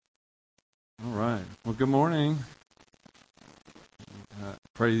right. Well, good morning.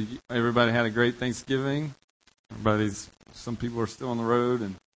 Pray everybody had a great Thanksgiving. Some people are still on the road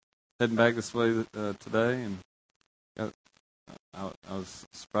and heading back this way today. And I was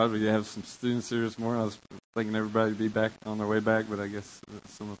surprised we have some students here this morning. I was thinking everybody would be back on their way back, but I guess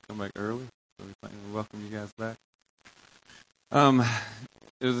some have come back early. So we welcome you guys back.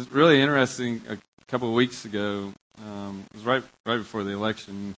 It was really interesting. A couple of weeks ago, it was right before the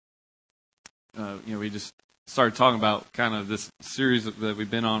election. We just started talking about kind of this series that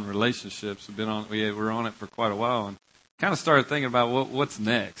we've been on, relationships. We were on it for quite a while, and kind of started thinking about what's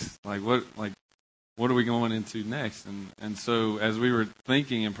next. What are we going into next? And so as we were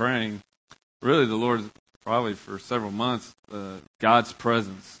thinking and praying, really the Lord, probably for several months, God's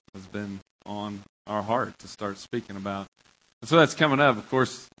presence has been on our heart to start speaking about. And so that's coming up. Of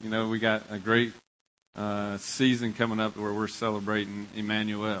course, we got a great season coming up where we're celebrating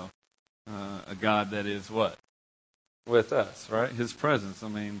Emmanuel, a God that is what? With us, right? His presence. I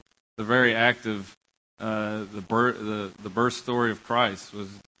mean, the very act of the birth story of Christ was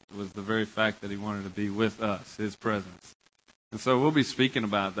the very fact that he wanted to be with us, his presence. And so we'll be speaking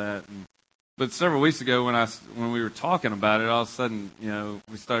about that. But several weeks ago when we were talking about it, all of a sudden,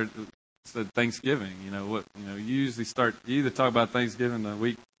 we said Thanksgiving. You either talk about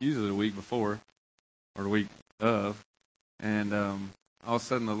Thanksgiving usually the week before or the week of. And all of a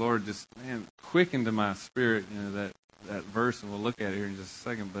sudden the Lord just, quickened to my spirit, that verse, and we'll look at it here in just a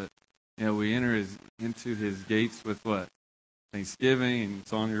second. But, we enter into his gates with what? Thanksgiving, and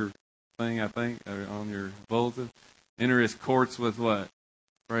it's on your thing, I think, or on your bulletin. Enter his courts with what?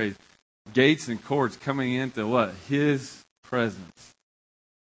 Praise. Gates and courts coming into what? His presence.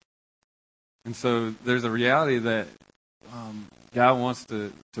 And so there's a reality that God wants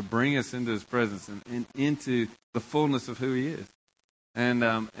to bring us into his presence and into the fullness of who he is. And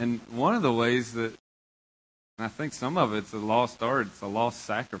one of the ways that, and I think some of it's a lost art, it's a lost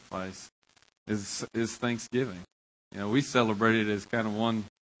sacrifice, is Thanksgiving. We celebrate it as kind of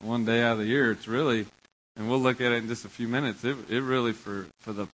one day out of the year. It's really, and we'll look at it in just a few minutes, it really, for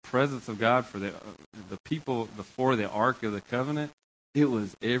the presence of God, for the people before the Ark of the Covenant, it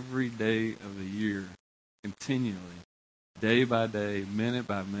was every day of the year, continually, day by day, minute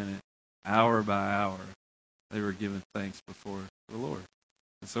by minute, hour by hour, they were giving thanks before the Lord.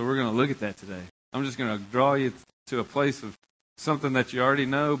 And so we're going to look at that today. I'm just going to draw you to a place of something that you already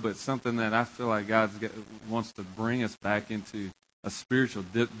know, but something that I feel like God wants to bring us back into a spiritual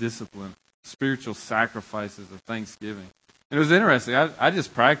discipline, spiritual sacrifices of thanksgiving. And it was interesting. I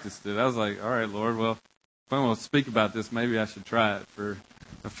just practiced it. I was like, all right, Lord, well, if I'm going to speak about this, maybe I should try it for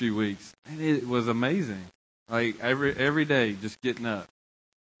a few weeks. And it was amazing. Like every day, just getting up.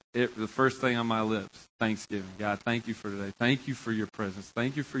 The first thing on my lips, Thanksgiving. God, thank you for today. Thank you for your presence.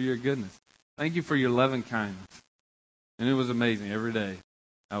 Thank you for your goodness. Thank you for your loving kindness. And it was amazing. Every day,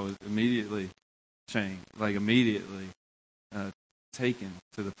 I was immediately changed, immediately taken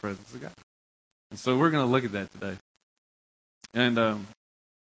to the presence of God. And so we're going to look at that today. And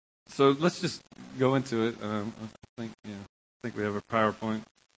so let's just go into it. I think we have a PowerPoint.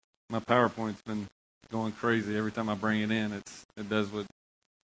 My PowerPoint's been going crazy. Every time I bring it in, it does what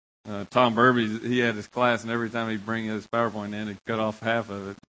Tom Burby, he had his class, and every time he'd bring his PowerPoint in, he'd cut off half of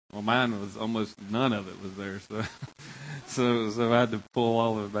it. Well, mine was almost none of it was there, so I had to pull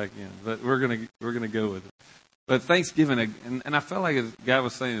all of it back in. But we're gonna go with it. But Thanksgiving, and I felt like God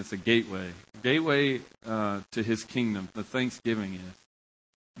was saying it's a gateway to His kingdom. The Thanksgiving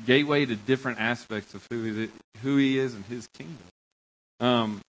is gateway to different aspects of who He is and His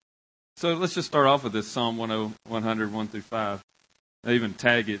kingdom. So let's just start off with this Psalm 100, 1 through 5. I even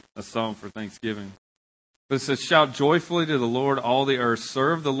tag it a psalm for Thanksgiving. But it says, shout joyfully to the Lord, all the earth.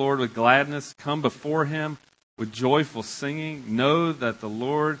 Serve the Lord with gladness. Come before Him with joyful singing. Know that the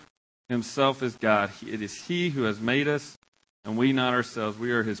Lord Himself is God. It is He who has made us, and we not ourselves.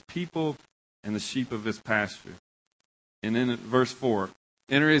 We are His people and the sheep of His pasture. And then verse 4,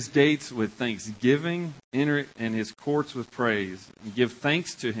 enter His gates with thanksgiving, enter in His courts with praise, and give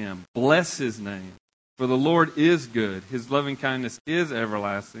thanks to Him. Bless His name. For the Lord is good. His loving kindness is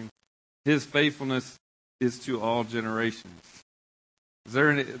everlasting. His faithfulness is to all generations.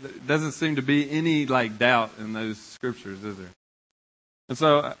 There doesn't seem to be any doubt in those scriptures, is there? And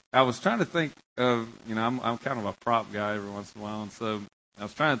so I was trying to think of, I'm kind of a prop guy every once in a while, and so I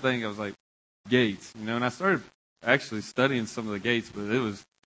was trying to think. I was like, gates, and I started actually studying some of the gates, but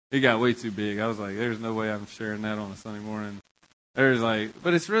it got way too big. I was like, there's no way I'm sharing that on a Sunday morning.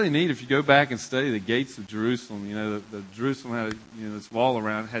 But it's really neat if you go back and study the gates of Jerusalem. The Jerusalem had, this wall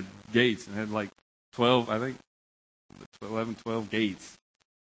around it had gates and had 12 gates.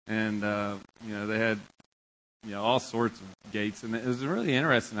 and they had all sorts of gates, and it was really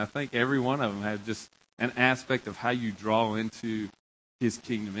interesting. I think every one of them had just an aspect of how you draw into His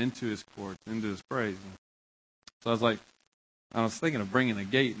kingdom, into His courts, into His praise. And so I was thinking of bringing a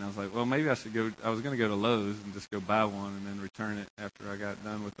gate, and I was like, well, maybe I should go. I was going to go to Lowe's and just go buy one and then return it after I got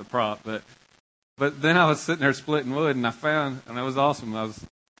done with the prop. But then I was sitting there splitting wood, and I found, and it was awesome. I was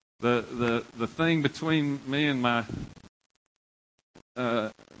the thing between me and my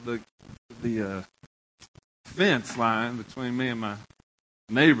the fence line between me and my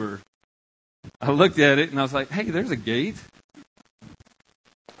neighbor. I looked at it and I was like, hey, there's a gate.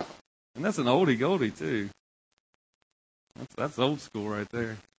 And that's an oldie goldie too. That's old school right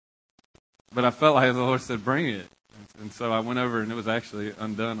there. But I felt like the Lord said, bring it. And so I went over and it was actually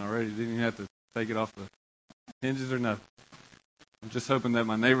undone already. Didn't even have to take it off the hinges or nothing. I'm just hoping that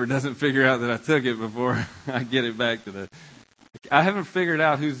my neighbor doesn't figure out that I took it before I get it back to I haven't figured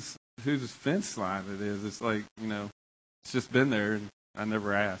out whose fence line it is. It's like, it's just been there and I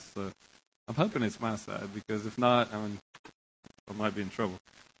never asked. So I'm hoping it's my side, because if not, I might be in trouble.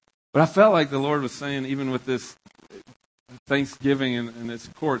 But I felt like the Lord was saying, even with this Thanksgiving and its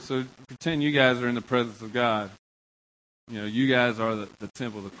court, so pretend you guys are in the presence of God. You guys are the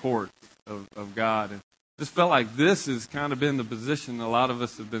temple, the court of God. And just felt like this has kind of been the position a lot of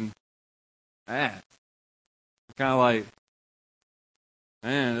us have been at. Kind of like,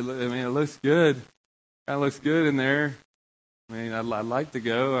 man, it looks good. Kind of looks good in there. I mean, I'd like to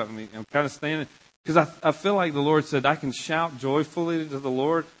go. I mean, I'm kind of standing, because I feel like the Lord said, I can shout joyfully to the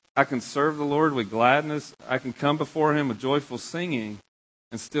Lord. I can serve the Lord with gladness. I can come before Him with joyful singing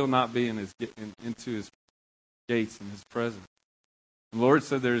and still not be into His gates and His presence. The Lord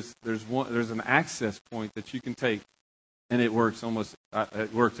said there's an access point that you can take, and it works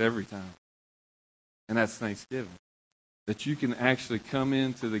every time. And that's Thanksgiving. That you can actually come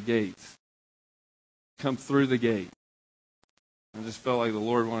into the gates, come through the gate. I just felt like the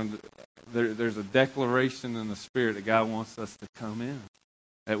Lord wanted there's a declaration in the Spirit that God wants us to come in.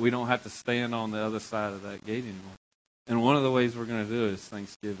 That we don't have to stand on the other side of that gate anymore. And one of the ways we're going to do it is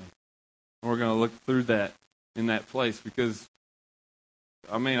Thanksgiving. And we're going to look through that in that place, because,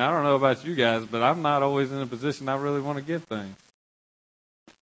 I mean, I don't know about you guys, but I'm not always in a position I really want to give things.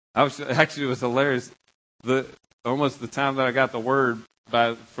 It was hilarious. Almost the time that I got the word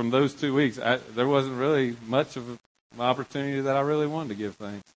from those 2 weeks, there wasn't really much of an opportunity that I really wanted to give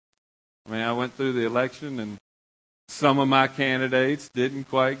thanks. I mean, I went through the election, and some of my candidates didn't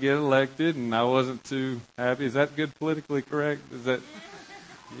quite get elected, and I wasn't too happy. Is that good politically correct?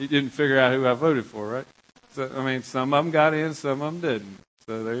 You didn't figure out who I voted for, right? So, I mean, some of them got in, some of them didn't.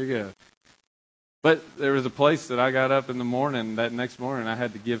 So there you go. But there was a place that I got up in the morning, that next morning, I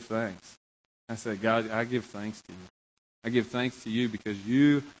had to give thanks. I said, God, I give thanks to you. I give thanks to you because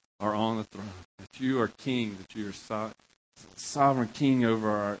you are on the throne, that you are king, that you are sovereign king over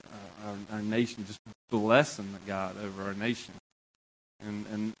our nation, just blessing God over our nation.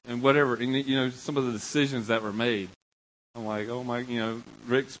 And whatever, and, some of the decisions that were made. I'm like, oh my,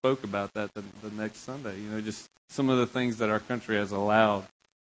 Rick spoke about that the next Sunday. Just some of the things that our country has allowed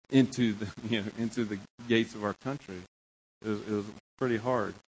into the gates of our country. It was pretty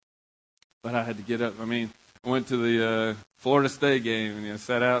hard. But I had to get up. I mean, I went to the Florida State game and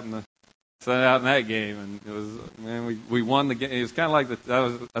sat out in that game, and it was, man, we won the game. It was kind of like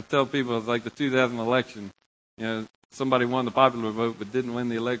I tell people, it was like the 2000 election. Somebody won the popular vote but didn't win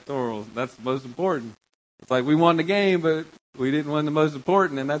the electoral. That's the most important. It's like we won the game, but we didn't win the most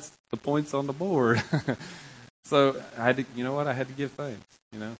important, and that's the points on the board. So I had to, I had to give thanks.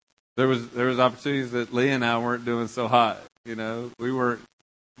 There was opportunities that Lee and I weren't doing so hot. We weren't,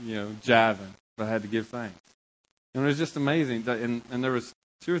 jiving, but I had to give thanks. And it was just amazing. And there was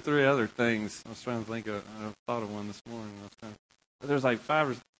 2 or 3 other things. I was trying to think of. I thought of one this morning. But there was like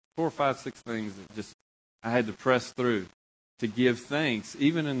 4 or 5, 6 things that just I had to press through to give thanks,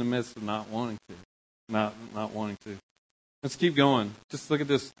 even in the midst of not wanting to. Not wanting to. Let's keep going. Just look at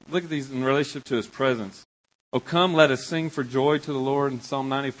this. Look at these in relationship to His presence. Oh, come, let us sing for joy to the Lord in Psalm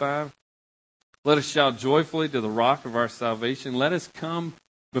 95. Let us shout joyfully to the rock of our salvation. Let us come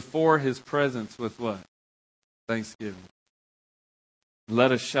before His presence with what? Thanksgiving.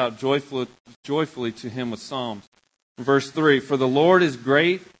 Let us shout joyfully to Him with psalms. Verse 3, For the Lord is a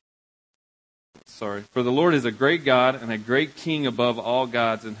great God and a great King above all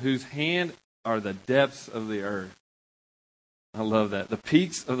gods, in whose hand are the depths of the earth. I love that. The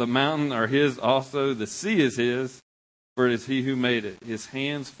peaks of the mountain are His also. The sea is His, for it is He who made it. His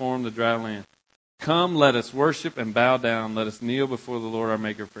hands formed the dry land. Come, let us worship and bow down. Let us kneel before the Lord our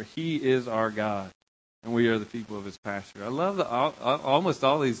Maker, for He is our God. and we are the people of his pasture. I love that almost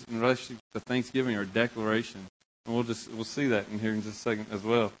all these in relation to Thanksgiving are declarations. And we'll see that in here in just a second as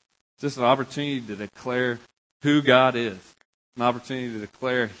well. Just an opportunity to declare who God is. An opportunity to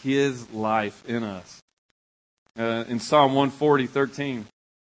declare his life in us. In Psalm 140:13,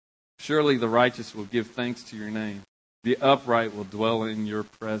 surely the righteous will give thanks to your name. The upright will dwell in your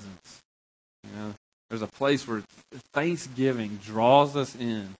presence. There's a place where thanksgiving draws us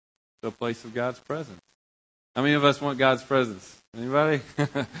in to a place of God's presence. How many of us want God's presence? Anybody?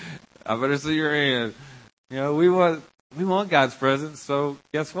 I better see your hand. We want God's presence, so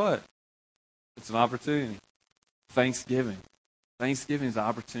guess what? It's an opportunity. Thanksgiving. Thanksgiving is an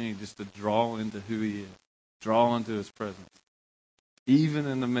opportunity just to draw into who he is. Draw into his presence. Even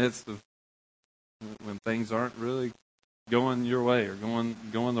in the midst of when things aren't really going your way or going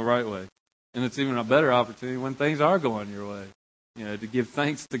the right way. And it's even a better opportunity when things are going your way. To give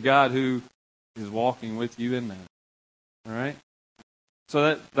thanks to God who is walking with you in that. All right?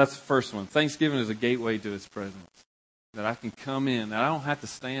 So that's the first one. Thanksgiving is a gateway to his presence. That I can come in. That I don't have to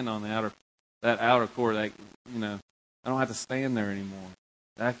stand on that outer court. I don't have to stand there anymore.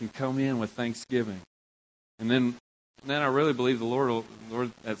 That I can come in with thanksgiving. And then I really believe the Lord,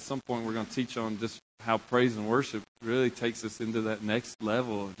 at some point we're going to teach on just how praise and worship really takes us into that next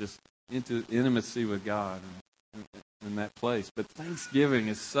level of just into intimacy with God and in that place. But thanksgiving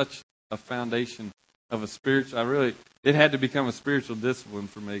is such a foundation of a spiritual. It had to become a spiritual discipline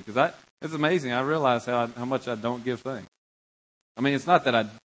for me because it's amazing. I realize how much I don't give thanks. I mean, it's not that I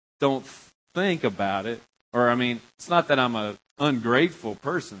don't think about it, it's not that I'm an ungrateful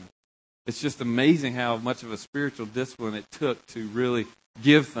person. It's just amazing how much of a spiritual discipline it took to really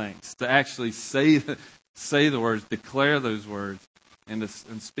give thanks, to actually say the words, declare those words, and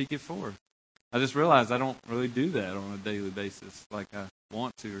speak it forth. I just realized I don't really do that on a daily basis like I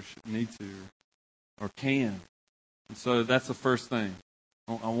want to or need to or can. And so that's the first thing.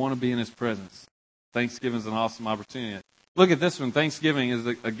 I want to be in his presence. Thanksgiving is an awesome opportunity. Look at this one. Thanksgiving is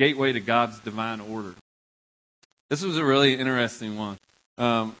a gateway to God's divine order. This was a really interesting one.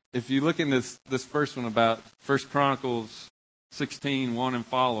 If you look in this first one about 1 Chronicles 16:1 and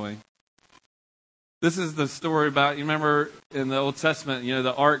following, this is the story about, you remember in the Old Testament,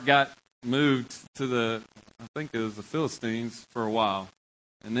 the ark got moved to I think it was the Philistines for a while.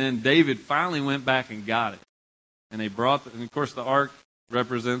 And then David finally went back and got it. And they and of course the ark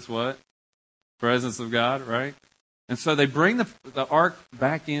represents what? Presence of God, right? And so they bring the ark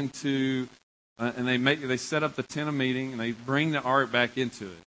back into, and they set up the tent of meeting, and they bring the ark back into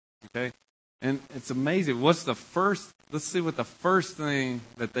it. Okay? And it's amazing. Let's see what the first thing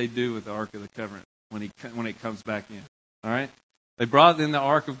that they do with the Ark of the Covenant when it comes back in. All right? They brought in the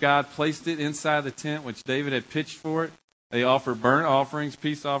Ark of God, placed it inside the tent which David had pitched for it. They offered burnt offerings,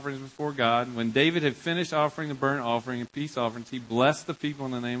 peace offerings before God. When David had finished offering the burnt offering and peace offerings, he blessed the people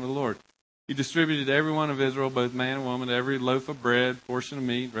in the name of the Lord. He distributed to every one of Israel, both man and woman, every loaf of bread, portion of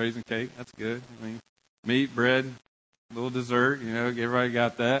meat, raisin cake. That's good. Meat, bread, little dessert. Everybody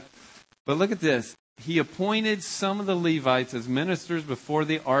got that. But look at this. He appointed some of the Levites as ministers before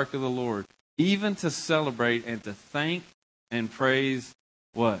the ark of the Lord, even to celebrate and to thank and praise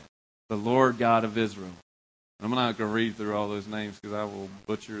what? The Lord God of Israel. I'm not going to read through all those names because I will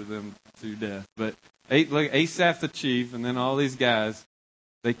butcher them to death. But look, Asaph the chief and then all these guys,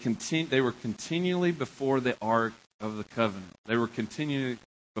 they were continually before the ark of the covenant. They were continually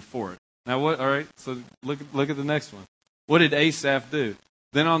before it. Now what? All right. So look at the next one. What did Asaph do?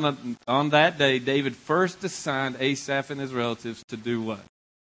 Then on that day, David first assigned Asaph and his relatives to do what?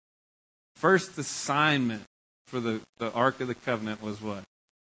 First assignment for the Ark of the Covenant was what?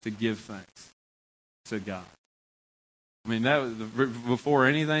 To give thanks to God. That was before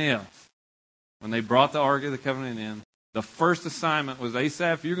anything else. When they brought the Ark of the Covenant in, the first assignment was,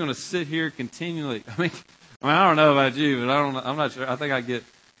 Asaph, you're going to sit here continually. I don't know about you, but I'm not sure. I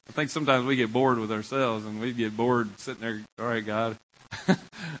think sometimes we get bored with ourselves, and we get bored sitting there. All right, God,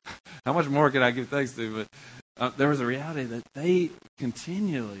 how much more can I give thanks to? But there was a reality that they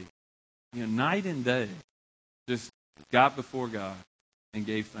continually, night and day, just got before God and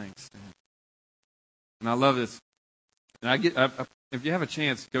gave thanks to Him. And I love this. And if you have a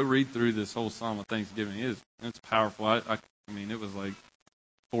chance, go read through this whole Psalm of Thanksgiving. It's powerful. It was like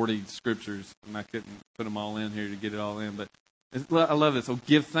 40 scriptures, and I couldn't put them all in here to get it all in. But I love it. So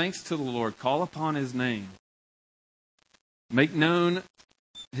give thanks to the Lord. Call upon His name. Make known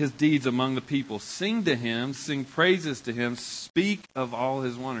His deeds among the people. Sing to Him. Sing praises to Him. Speak of all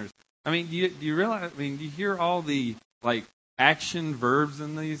His wonders. Do you realize? Do you hear all the action verbs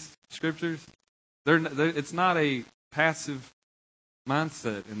in these scriptures? It's not a passive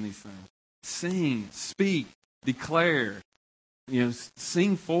mindset in these things. Sing, speak, declare,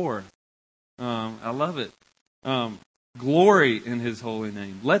 sing forth. I love it. Glory in His holy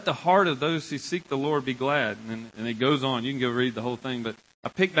name. Let the heart of those who seek the Lord be glad. And it goes on. You can go read the whole thing. But I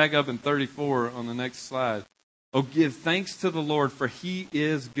pick back up in 34 on the next slide. Oh, give thanks to the Lord, for He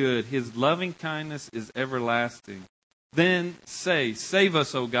is good. His loving kindness is everlasting. Then say, save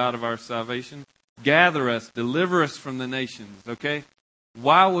us, O God of our salvation. Gather us, deliver us from the nations. Okay?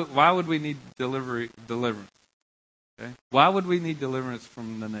 Why would we need deliverance? Okay? Why would we need deliverance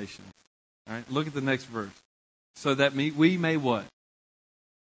from the nations? All right? Look at the next verse. So that we may what?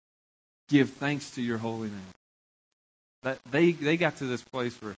 Give thanks to your holy name. That they got to this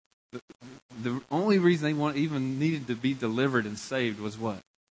place where the only reason they even needed to be delivered and saved was what?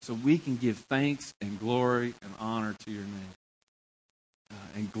 So we can give thanks and glory and honor to your name.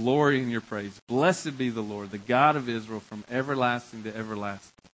 And glory in your praise. Blessed be the Lord, the God of Israel, from everlasting to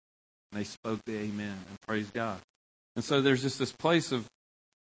everlasting. And they spoke the amen and praised God. And so there's just this place of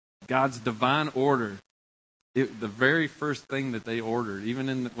God's divine order. The very first thing that they ordered,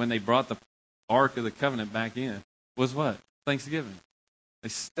 even when they brought the Ark of the Covenant back in, was what? Thanksgiving. They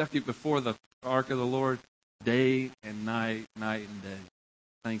stuck it before the Ark of the Lord day and night, night and day.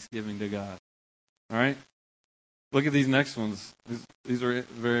 Thanksgiving to God. All right? Look at these next ones. These are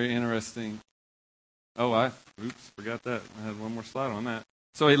very interesting. Oh, forgot that. I had one more slide on that.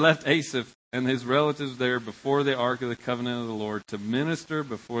 So he left Asaph and his relatives there before the Ark of the Covenant of the Lord to minister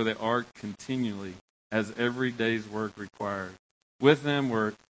before the Ark continually, as every day's work required. With them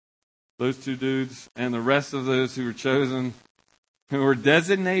were those two dudes and the rest of those who were chosen, who were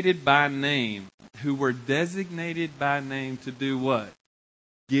designated by name. Who were designated by name to do what?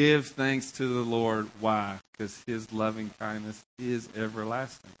 Give thanks to the Lord. Why? Because His loving kindness is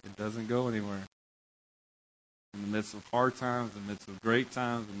everlasting. It doesn't go anywhere. In the midst of hard times, in the midst of great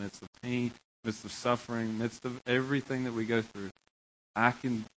times, in the midst of pain, in the midst of suffering, in the midst of everything that we go through, I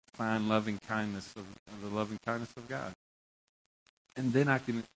can find loving kindness of the loving kindness of God. And then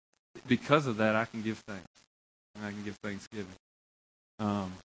because of that, I can give thanks. And I can give thanksgiving.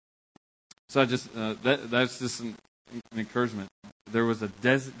 So I just, that's just an encouragement. There was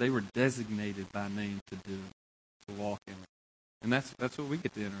they were designated by name to walk in it. And that's what we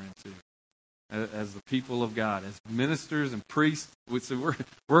get to enter into as the people of God, as ministers and priests.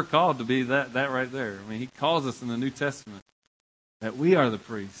 We're called to be that right there. I mean, He calls us in the New Testament that we are the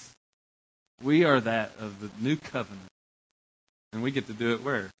priests. We are that of the new covenant. And we get to do it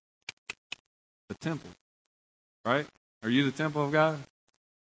where? The temple. Right? Are you the temple of God?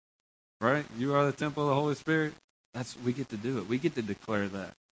 Right? You are the temple of the Holy Spirit? We get to do it. We get to declare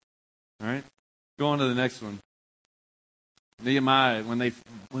that. All right? Go on to the next one. Nehemiah,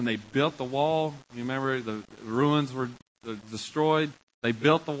 when they built the wall, you remember the ruins were destroyed. They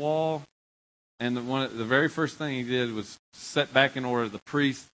built the wall, and the very first thing he did was set back in order the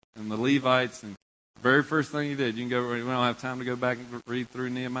priests and the Levites. And the very first thing he did, you can go. We don't have time to go back and read through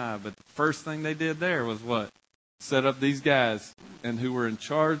Nehemiah, but the first thing they did there was what? Set up these guys and who were in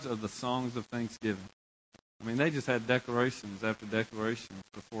charge of the songs of thanksgiving. I mean, they just had declarations after declarations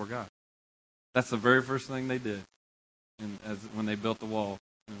before God. That's the very first thing they did when they built the wall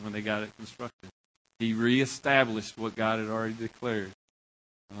and when they got it constructed. He reestablished what God had already declared.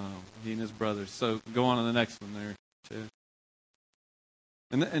 He and his brothers. So go on to the next one there, Chad.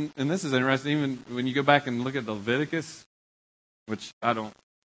 And this is interesting. Even when you go back and look at Leviticus, which I don't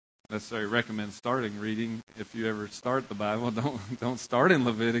necessarily recommend starting reading. If you ever start the Bible, don't start in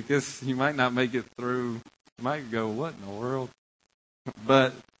Leviticus. You might not make it through. You might go, what in the world?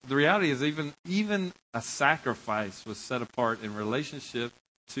 But the reality is even a sacrifice was set apart in relationship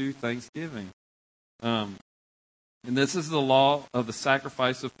to Thanksgiving. And this is the law of the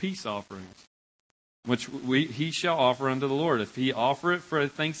sacrifice of peace offerings, which he shall offer unto the Lord. If he offer it for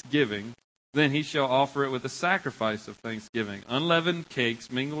thanksgiving, then he shall offer it with a sacrifice of thanksgiving. Unleavened cakes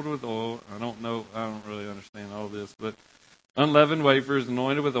mingled with oil. I don't really understand all this, but unleavened wafers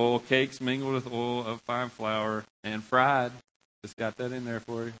anointed with oil, cakes mingled with oil of fine flour, and fried. Just got that in there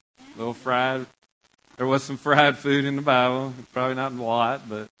for you. A little fried. There was some fried food in the Bible. Probably not a lot,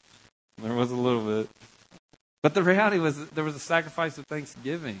 but there was a little bit. But the reality was there was a sacrifice of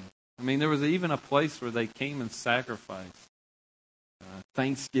thanksgiving. I mean, there was even a place where they came and sacrificed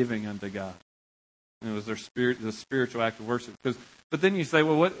thanksgiving unto God. And it was the spiritual act of worship. But then you say,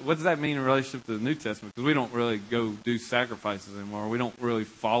 well, what does that mean in relationship to the New Testament? Because we don't really go do sacrifices anymore. We don't really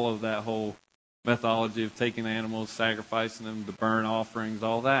follow that whole methodology of taking animals, sacrificing them to burn offerings,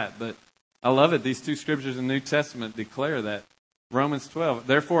 all that. But I love it. These two scriptures in the New Testament declare that. Romans 12.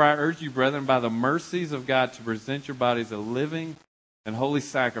 Therefore, I urge you, brethren, by the mercies of God, to present your bodies a living and holy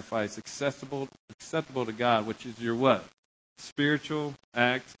sacrifice acceptable to God, which is your what? Spiritual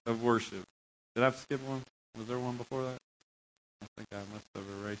act of worship. Did I skip one? Was there one before that? I think I must have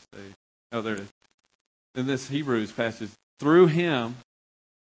erased a... Oh, there it is. In this Hebrews passage, through him,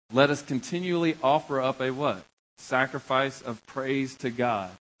 let us continually offer up a what? Sacrifice of praise to God.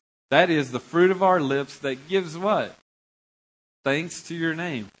 That is the fruit of our lips that gives what? Thanks to your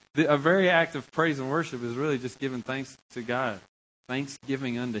name. A very act of praise and worship is really just giving thanks to God.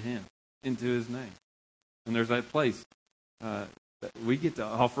 Thanksgiving unto him, into his name. And there's that place. That we get to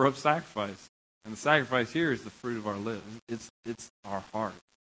offer up sacrifice. And the sacrifice here is the fruit of our lips. It's our heart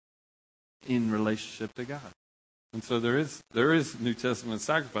in relationship to God. And so there is New Testament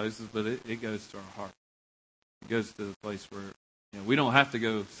sacrifices, but it goes to our heart. It goes to the place where we don't have to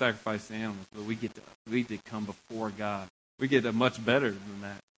go sacrifice the animals, but we get to come before God. We get a much better than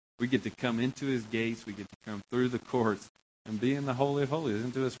that. We get to come into his gates. We get to come through the courts and be in the Holy of Holies,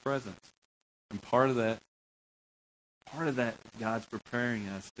 into his presence. And part of that, God's preparing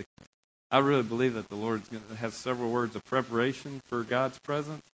us to. I really believe that the Lord's going to have several words of preparation for God's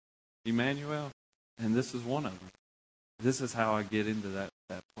presence, Emmanuel, and this is one of them. This is how I get into that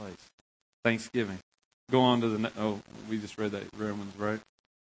place. Thanksgiving. Go on to we just read that Romans, right?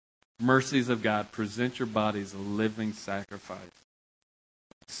 Mercies of God, present your bodies a living sacrifice,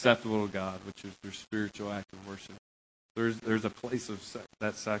 acceptable to God, which is your spiritual act of worship. There's a place of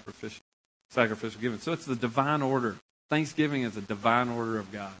that sacrificial giving. So it's the divine order. Thanksgiving is a divine order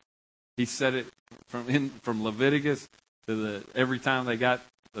of God. He said it from Leviticus to every time they got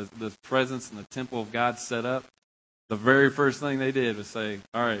the presence in the temple of God set up. The very first thing they did was say,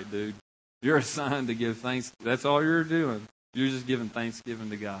 "All right, dude, you're assigned to give thanks. That's all you're doing. You're just giving thanksgiving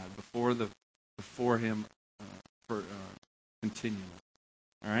to God before Him continually."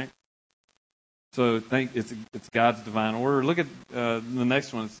 All right. So it's God's divine order. Look at the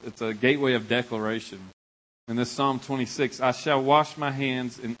next one. It's a gateway of declaration. In this Psalm 26, I shall wash my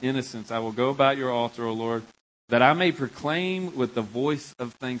hands in innocence. I will go about your altar, O Lord, that I may proclaim with the voice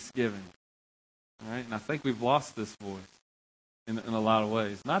of thanksgiving. All right, and I think we've lost this voice in a lot of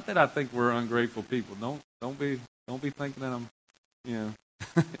ways. Not that I think we're ungrateful people. Don't be thinking that I'm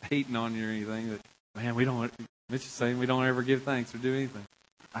hating on you or anything. That man, Mitch is saying we don't ever give thanks or do anything.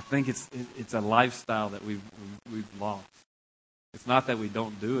 I think it's a lifestyle that we've lost. It's not that we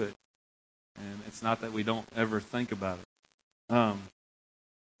don't do it, and it's not that we don't ever think about it.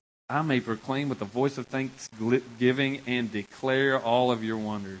 I may proclaim with the voice of thanksgiving and declare all of your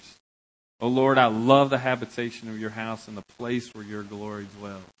wonders. O Lord, I love the habitation of your house and the place where your glory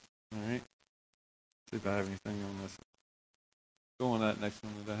dwells. All right? See if I have anything on this. Go on to that next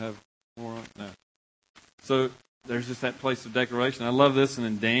one. Did I have more on it? No. So there's just that place of declaration. I love this one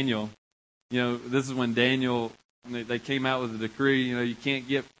in Daniel. This is when Daniel, they came out with a decree, you can't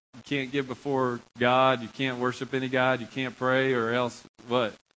get before God, you can't worship any God, you can't pray, or else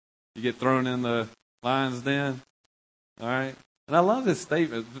what? You get thrown in the lion's den. All right? And I love this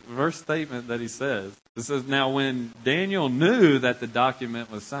verse statement that he says. It says, now when Daniel knew that the document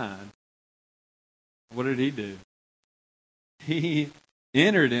was signed, what did he do? He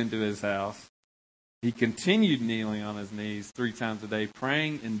entered into his house. He continued kneeling on his knees 3 times a day,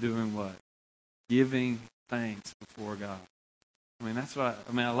 praying and doing what? Giving thanks before God. That's what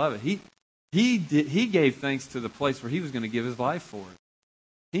I love it. He gave thanks to the place where he was going to give his life for it.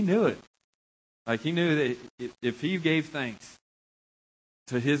 He knew it. He knew that if he gave thanks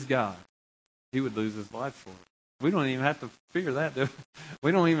to his God, he would lose his life for it. We don't even have to fear that.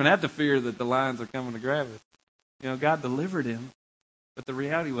 We don't even have to fear that the lions are coming to grab us. God delivered him, but the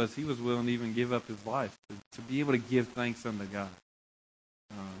reality was he was willing to even give up his life to be able to give thanks unto God.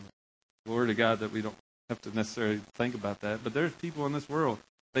 Glory to God that we don't have to necessarily think about that. But there's people in this world,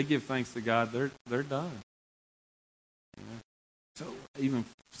 they give thanks to God, they're done. So even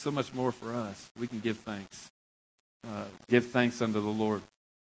so much more for us, we can give thanks. Give thanks unto the Lord.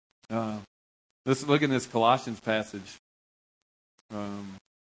 Let's look in this Colossians passage.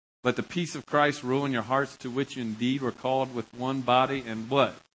 Let the peace of Christ rule in your hearts, to which you indeed were called with one body, and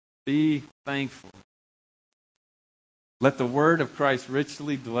what? Be thankful. Let the word of Christ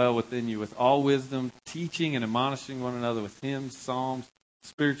richly dwell within you with all wisdom, teaching and admonishing one another with hymns, psalms,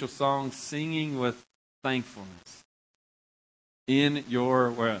 spiritual songs, singing with thankfulness in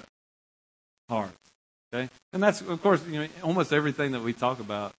your hearts. Okay? And that's, of course, almost everything that we talk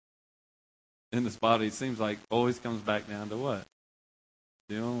about in this body, it seems like always comes back down to what?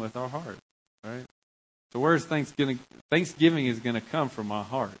 Dealing with our heart, right? So where's Thanksgiving? Thanksgiving is going to come from our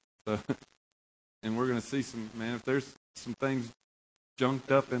heart. So, and we're going to see if there's some things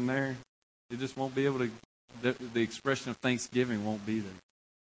junked up in there, you just won't be able to the expression of thanksgiving won't be there.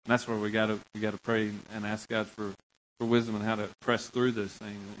 And that's where we got to pray and ask God for wisdom on how to press through those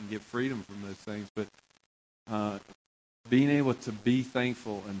things and get freedom from those things. But being able to be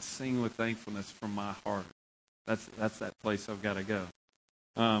thankful and sing with thankfulness from my heart, that's that place I've got to go.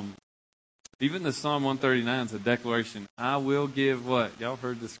 Even the Psalm 139 is a declaration. I will give what? Y'all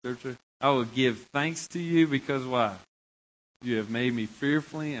heard the scripture? I will give thanks to you because why? You have made me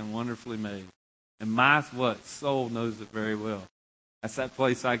fearfully and wonderfully made. And my what? Soul knows it very well. That's that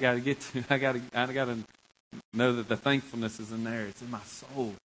place I got to get to. I got to know that the thankfulness is in there. It's in my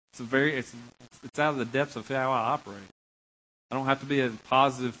soul. It's out of the depths of how I operate. I don't have to be a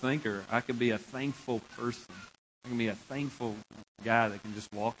positive thinker. I can be a thankful person. I can be a thankful guy that can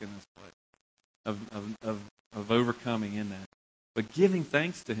just walk in this place of overcoming in that. But giving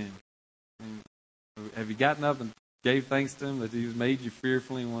thanks to Him. I mean, have you gotten up and gave thanks to Him that He's made you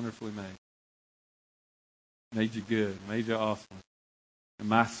fearfully and wonderfully made? Made you good. Made you awesome. And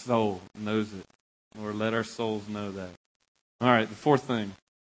my soul knows it. Lord, let our souls know that. All right, the fourth thing.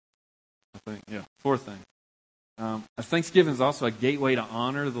 Fourth thing. Thanksgiving is also a gateway to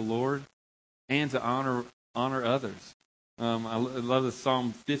honor the Lord and to honor others. I love the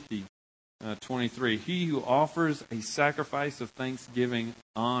Psalm 50, 23. He who offers a sacrifice of thanksgiving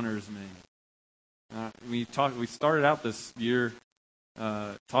honors me. We started out this year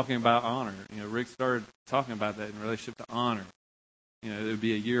talking about honor. Rick started talking about that in relationship to honor. It would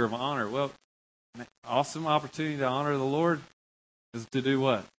be a year of honor. Well, an awesome opportunity to honor the Lord is to do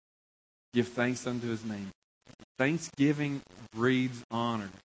what? Give thanks unto His name. Thanksgiving breeds honor.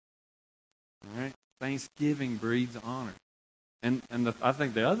 All right? Thanksgiving breeds honor. And I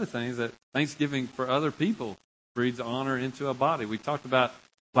think the other thing is that Thanksgiving for other people breeds honor into a body. We talked about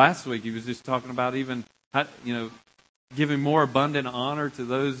last week, he was just talking about even, giving more abundant honor to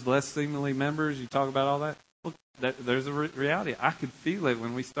those less seemingly members. You talk about all that. Well, there's a reality. I could feel it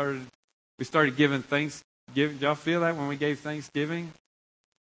when we started giving thanksgiving. Did y'all feel that when we gave Thanksgiving?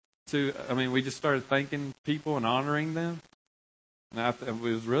 We just started thanking people and honoring them. And it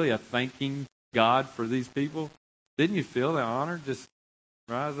was really a thanking God for these people. Didn't you feel the honor just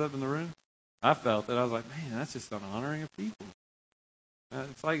rise up in the room? I felt it. I was like, man, that's just an honoring of people.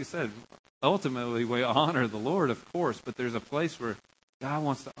 It's like I said, ultimately we honor the Lord, of course, but there's a place where God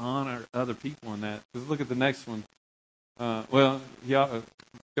wants to honor other people in that. Because look at the next one. Go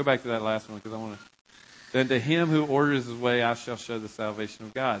back to that last one because I want to. Then to him who orders his way, I shall show the salvation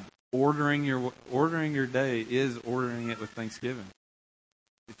of God. Ordering your day is ordering it with thanksgiving.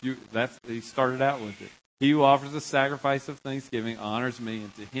 He started out with it. He who offers a sacrifice of thanksgiving honors me,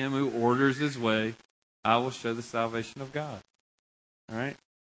 and to him who orders his way, I will show the salvation of God. All right?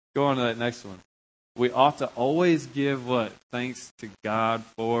 Go on to that next one. We ought to always give what? Thanks to God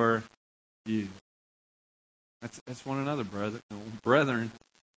for you. That's one another, brethren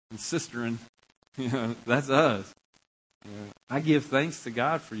and sisterin. That's us. I give thanks to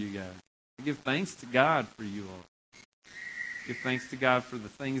God for you guys. I give thanks to God for you all. Give thanks to God for the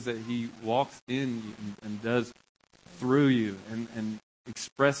things that He walks in you and does through you and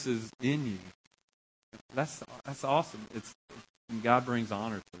expresses in you. That's awesome. And God brings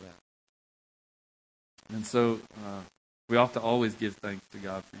honor to that. And so we ought to always give thanks to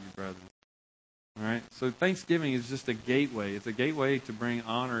God for you, brethren. All right? So Thanksgiving is just a gateway. It's a gateway to bring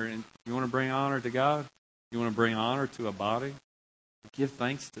honor. And you want to bring honor to God? You want to bring honor to a body? Give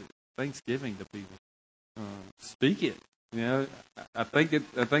thanksgiving to people. Speak it. I think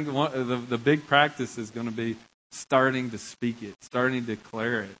one of the big practice is going to be starting to speak it, starting to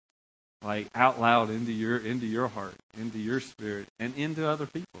declare it, like out loud into your heart, into your spirit, and into other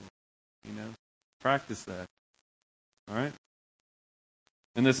people. Practice that. All right.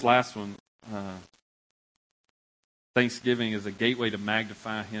 And this last one, Thanksgiving is a gateway to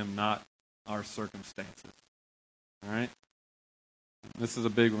magnify Him, not our circumstances. All right. This is a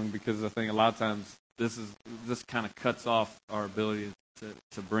big one because I think a lot of times this kind of cuts off our ability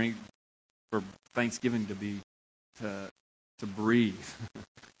to bring for Thanksgiving to breathe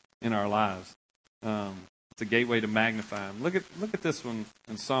in our lives. It's a gateway to magnify Him. Look at this one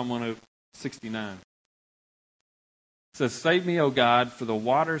in Psalm 169. It says, "Save me, O God, for the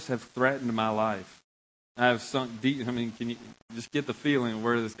waters have threatened my life. I have sunk deep." Can you just get the feeling of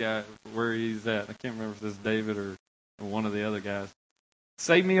where he's at? I can't remember if this is David or one of the other guys.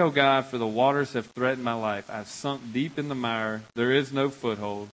 "Save me, O God, for the waters have threatened my life. I have sunk deep in the mire. There is no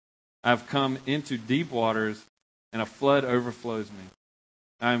foothold. I have come into deep waters, and a flood overflows me.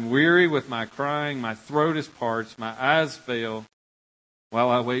 I am weary with my crying. My throat is parched. My eyes fail while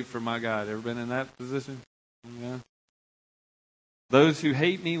I wait for my God." Ever been in that position? Yeah. Those who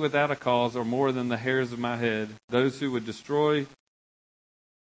hate me without a cause are more than the hairs of my head. Those who would destroy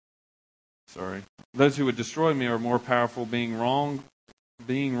me are more powerful, being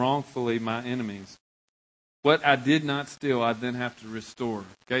wrongfully my enemies. What I did not steal, I then have to restore.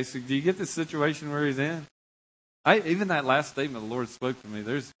 Okay, so do you get the situation where he's in? Even that last statement the Lord spoke to me,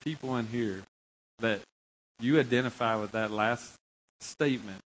 there's people in here that you identify with that last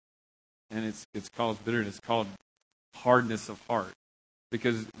statement, and it's caused bitterness, it's called hardness of heart.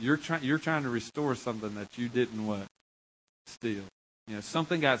 Because you're trying to restore something that you didn't steal. You know,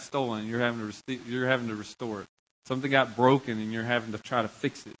 something got stolen, you're having to restore it. Something got broken, and you're having to try to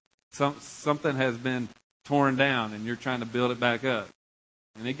fix it. Something has been torn down, and you're trying to build it back up.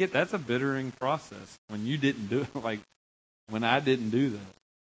 And that's a bittering process when you didn't do it, like when I didn't do that.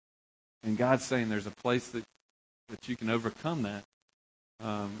 And God's saying there's a place that you can overcome that.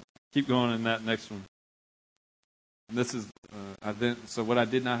 Keep going in that next one. And this is so what I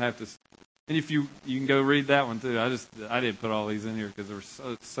did not have to. And if you can go read that one too. I didn't put all these in here because there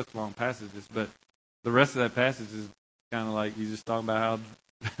were such long passages. But the rest of that passage is kind of like he's just talking about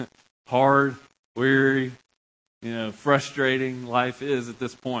how hard, weary, frustrating life is at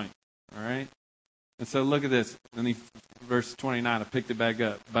this point. All right. And so look at this. Verse 29. I picked it back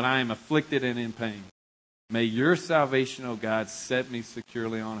up. But I am afflicted and in pain. May your salvation, O God, set me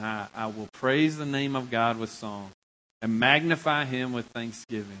securely on high. I will praise the name of God with song and magnify him with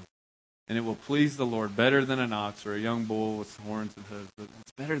thanksgiving. And it will please the Lord better than an ox or a young bull with horns and hooves.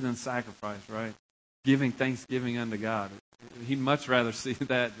 It's better than sacrifice, right? Giving thanksgiving unto God. He'd much rather see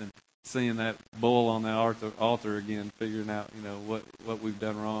that than seeing that bull on the altar again, figuring out, what we've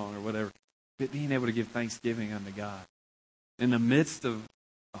done wrong or whatever. But being able to give thanksgiving unto God. In the midst of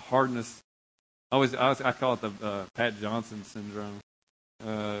hardness, I call it the Pat Johnson syndrome.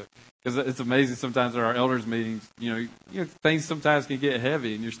 Because it's amazing sometimes at our elders meetings, things sometimes can get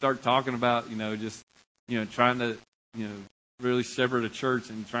heavy, and you start talking about, trying to, really shepherd a church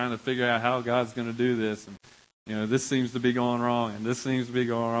and trying to figure out how God's going to do this, and this seems to be going wrong, and this seems to be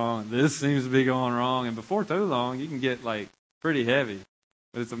going wrong, and this seems to be going wrong, and before too long, you can get pretty heavy.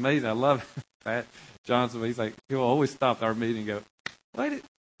 But it's amazing. I love Pat Johnson. He'll always stop our meeting and go, wait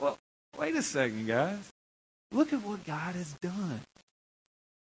a second, guys. Look at what God has done.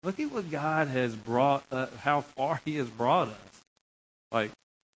 Look at what God has brought, how far he has brought us.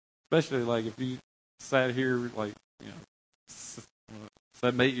 Especially if you sat here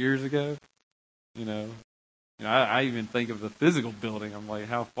 7, 8 years ago, I even think of the physical building. I'm like,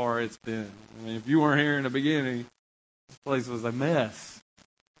 how far it's been. I mean, if you weren't here in the beginning, this place was a mess.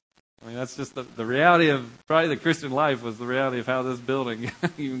 I mean, that's just the reality of probably the Christian life was the reality of how this building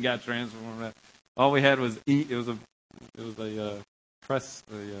even got transformed. All we had was it was a press,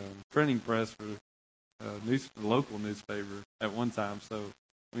 printing press for a local newspaper at one time. So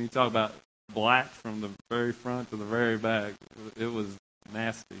when you talk about black from the very front to the very back, it was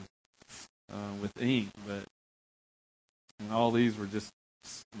nasty with ink. And all these were just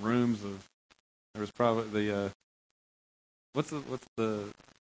rooms of. There was probably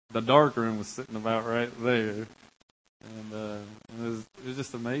the dark room was sitting about right there, and it was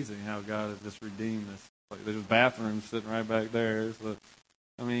just amazing how God has just redeemed this. There's bathrooms sitting right back there. So,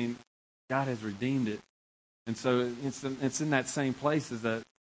 I mean, God has redeemed it. And so it's in that same place as that,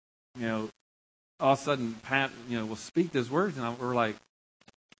 all of a sudden Pat, will speak those words, and we're like,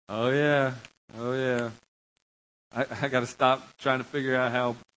 oh yeah. I got to stop trying to figure out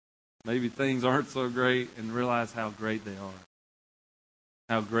how maybe things aren't so great and realize how great they are.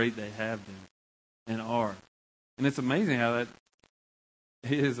 How great they have been and are. And it's amazing how it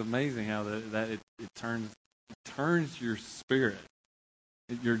turns your spirit.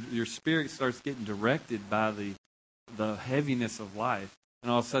 Your spirit starts getting directed by the heaviness of life,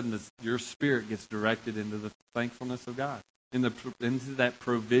 and all of a sudden your spirit gets directed into the thankfulness of God, into that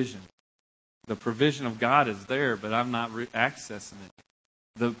provision. The provision of God is there, but I'm not accessing it.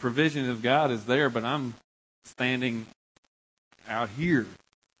 The provision of God is there, but I'm standing out here.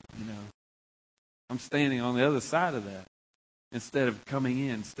 I'm standing on the other side of that instead of coming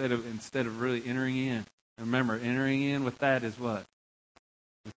in, instead of really entering in. And remember, entering in with that is what?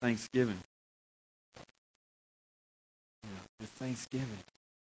 With thanksgiving. With thanksgiving.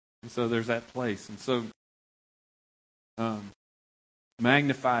 And so there's that place. And so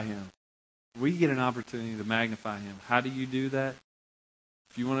magnify him. We get an opportunity to magnify him. How do you do that?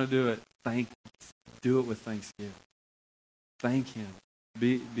 If you want to do it, do it with thanksgiving. Thank him.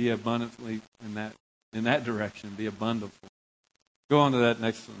 Be abundantly in that direction. Be abundant. Go on to that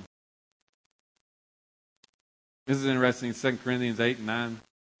next one. This is interesting. 2 Corinthians 8 and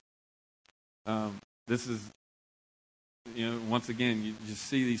 9. This is once again, you just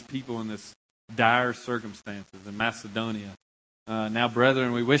see these people in this dire circumstances in Macedonia. Now,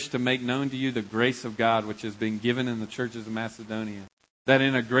 brethren, we wish to make known to you the grace of God which has been given in the churches of Macedonia, that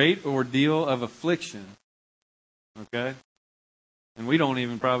in a great ordeal of affliction, okay, and we don't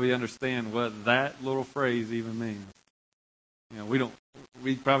even probably understand what that little phrase even means.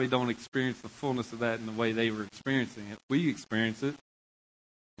 We probably don't experience the fullness of that in the way they were experiencing it. We experience it.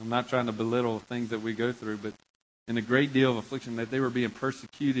 I'm not trying to belittle things that we go through, but in a great deal of affliction, that they were being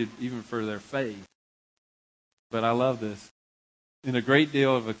persecuted even for their faith. But I love this. In a great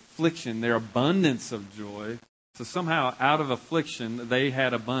deal of affliction, their abundance of joy. So somehow out of affliction, they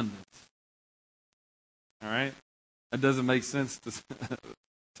had abundance. All right? That doesn't make sense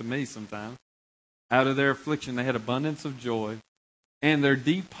to me sometimes. Out of their affliction, they had abundance of joy. And their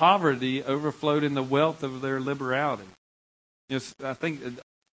deep poverty overflowed in the wealth of their liberality. I think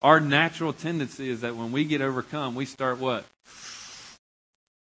our natural tendency is that when we get overcome, we start what?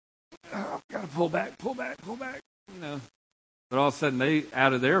 I've got to pull back. But all of a sudden,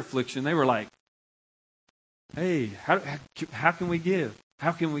 out of their affliction, they were like, hey, how can we give?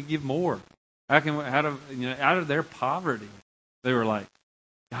 How can we give more? Out of their poverty, they were like,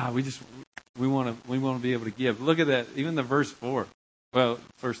 God, we want to be able to give. Look at that, even the verse 4. Well,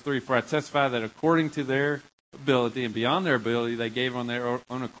 verse 3, for I testify that according to their ability and beyond their ability, they gave on their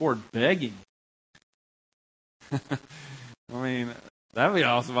own accord, begging. I mean, that'd be an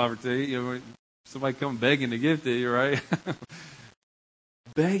awesome opportunity. Somebody come begging to give to you, right?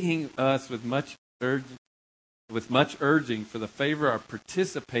 Begging us with much urging for the favor of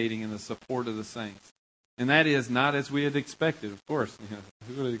participating in the support of the saints. And that is not as we had expected, of course.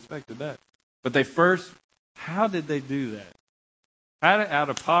 Who would have expected that? But how did they do that? Out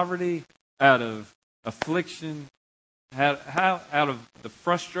of poverty, out of affliction, out of the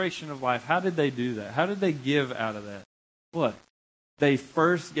frustration of life, how did they do that? How did they give out of that? What? They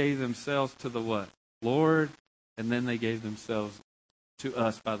first gave themselves to the what? Lord, and then they gave themselves to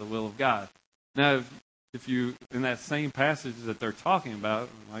us by the will of God. Now, if you, in that same passage that they're talking about,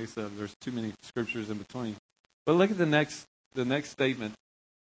 like I said, there's too many scriptures in between. But look at the next statement.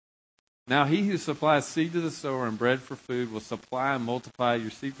 Now he who supplies seed to the sower and bread for food will supply and multiply your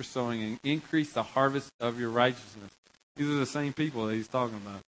seed for sowing and increase the harvest of your righteousness. These are the same people that he's talking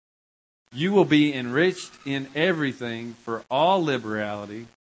about. You will be enriched in everything for all liberality,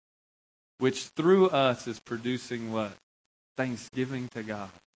 which through us is producing what? Thanksgiving to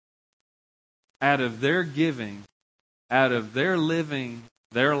God. Out of their giving, out of their living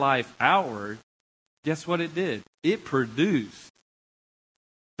their life outward, guess what it did? It produced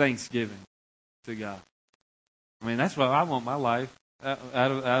thanksgiving to God. I mean, that's what I want my life. Out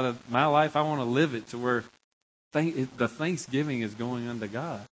of my life, I want to live it to where the thanksgiving is going unto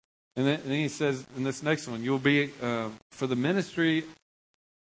God. And then he says in this next one, you'll be for the ministry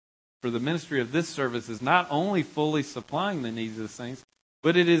of this service is not only fully supplying the needs of the saints,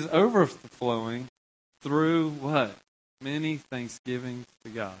 but it is overflowing through what? Many thanksgivings to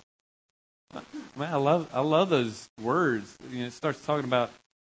God. Man, I love those words. It starts talking about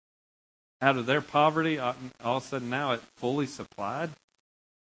out of their poverty, all of a sudden now it fully supplied.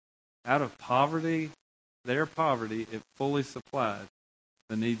 Out of their poverty, it fully supplied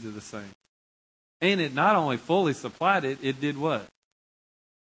the needs of the saints. And it not only fully supplied it, it did what?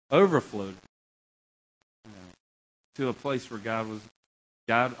 Overflowed to a place where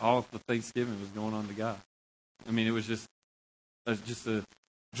all the thanksgiving was going on to God. I mean, it was just a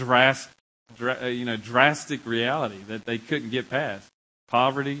drastic reality that they couldn't get past.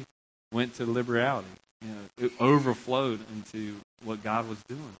 Poverty went to liberality. It overflowed into what God was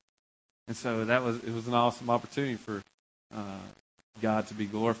doing. And so it was an awesome opportunity for God to be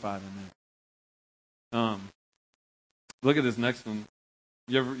glorified in that. Look at this next one.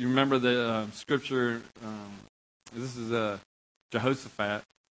 You remember the scripture? This is Jehoshaphat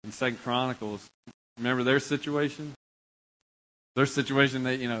in 2 Chronicles. Remember their situation? Their situation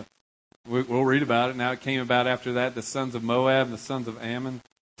that, we'll read about it. Now it came about after that, the sons of Moab and the sons of Ammon,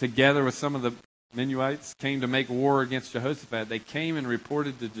 together with some of the Menuhites, came to make war against Jehoshaphat. They came and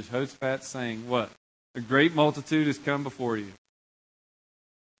reported to Jehoshaphat saying, what? A great multitude has come before you.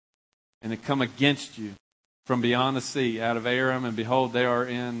 And they come against you from beyond the sea, out of Aram, and behold, they are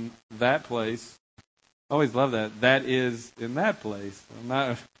in that place. I always love that. That is in that place.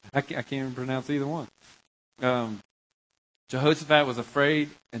 I can't even pronounce either one. Jehoshaphat was afraid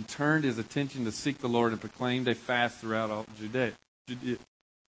and turned his attention to seek the Lord and proclaimed a fast throughout all Judah.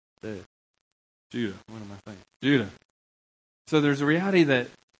 What am I saying? Judah. So there's a reality that,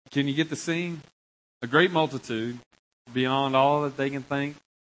 can you get the scene? A great multitude, beyond all that they can think.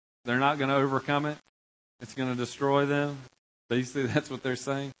 They're not going to overcome it. It's going to destroy them. Basically, that's what they're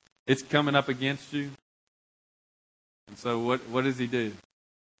saying. It's coming up against you. And so what does he do?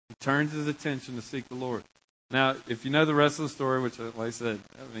 He turns his attention to seek the Lord. Now, if you know the rest of the story, which, like I said,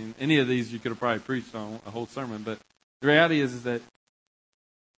 I mean, any of these you could have probably preached on a whole sermon, but the reality is that,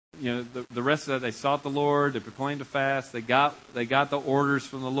 you know, the rest of that, they sought the Lord, they proclaimed a fast, they got the orders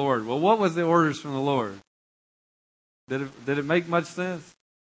from the Lord. Well, what was the orders from the Lord? Did it make much sense?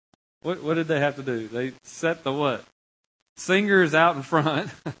 What did they have to do? They set the what? Singers out in front.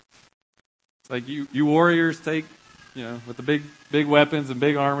 It's like you warriors take, you know, with the big weapons and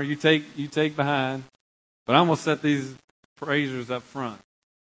big armor, you take behind. But I'm going to set these praisers up front.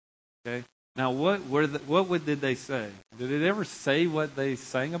 Okay? Now, what did they say? Did it ever say what they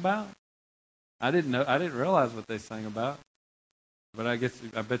sang about? I didn't know. I didn't realize what they sang about. But I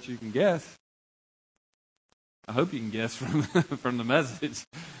bet you can guess. I hope you can guess from the message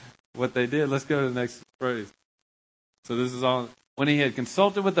what they did. Let's go to the next phrase. So this is all. When he had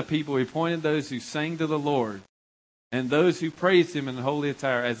consulted with the people, he appointed those who sang to the Lord and those who praised him in the holy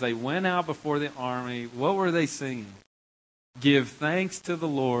attire. As they went out before the army, what were they singing? Give thanks to the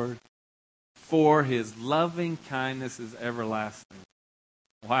Lord, for his loving kindness is everlasting.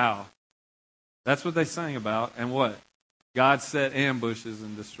 Wow. That's what they sang about. And what? God set ambushes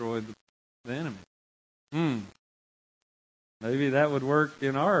and destroyed the enemy. Maybe that would work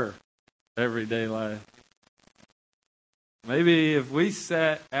in our everyday life. Maybe if we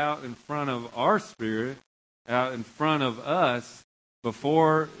sat out in front of our spirit, out in front of us,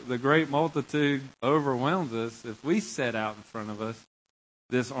 before the great multitude overwhelms us, if we set out in front of us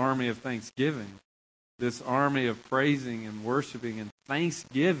this army of thanksgiving, this army of praising and worshiping and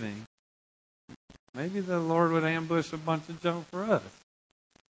thanksgiving, maybe the Lord would ambush a bunch of junk for us.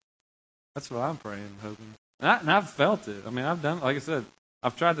 That's what I'm praying and hoping. And I've felt it. I mean, I've done, like I said,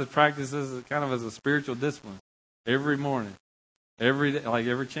 I've tried to practice this as a spiritual discipline every morning, every day, like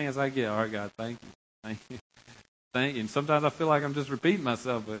every chance I get. All right, God, thank you. Thank you. And sometimes I feel like I'm just repeating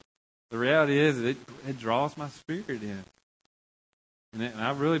myself, but the reality is it draws my spirit in. And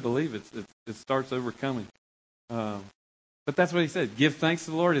I really believe it starts overcoming. But that's what he said. Give thanks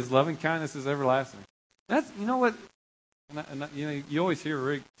to the Lord. His loving kindness is everlasting. That's, you know what? And you know, you always hear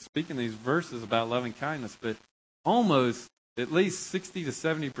Rick speaking these verses about loving kindness, but almost at least 60 to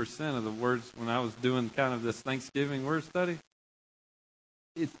 70% of the words when I was doing kind of this Thanksgiving word study,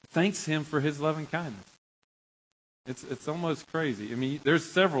 it thanks him for his loving kindness. It's almost crazy. I mean, there's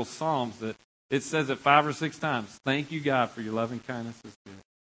several Psalms that it says it 5 or 6 times. Thank you, God, for your loving kindness is good.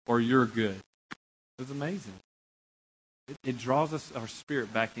 Or you're good. It's amazing. It draws our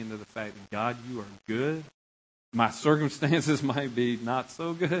spirit back into the fact that, God, you are good. My circumstances might be not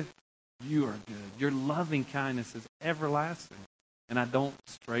so good. You are good. Your loving kindness is everlasting. And I don't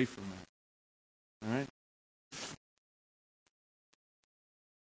stray from that. All right?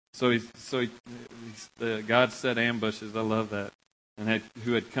 So God set ambushes. I love that. And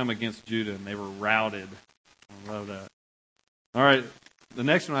who had come against Judah, and they were routed. I love that. All right. The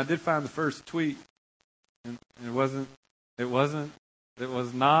next one, I did find the first tweet. And it was in the Bible.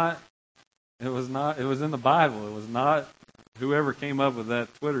 It was not whoever came up with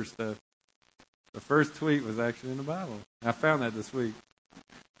that Twitter stuff. The first tweet was actually in the Bible. I found that this week.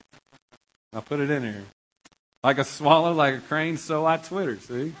 I'll put it in here. Like a swallow, like a crane, so I Twitter,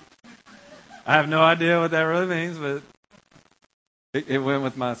 see? I have no idea what that really means, but it went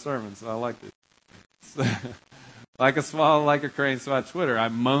with my sermon, so I liked it. So, like a swallow, like a crane, so I Twitter. I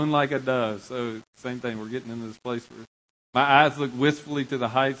moan like a dove. So same thing, we're getting into this place where my eyes look wistfully to the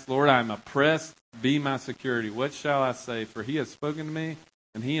heights. Lord, I am oppressed. Be my security. What shall I say? For he has spoken to me,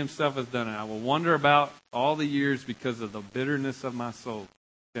 and he himself has done it. I will wander about all the years because of the bitterness of my soul.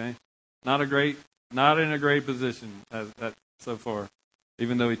 Okay? Not in a great position so far,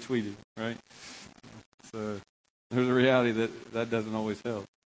 even though he tweeted, right? So there's a reality that doesn't always help.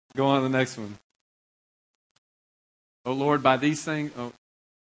 Go on to the next one. Oh, Lord, by these things...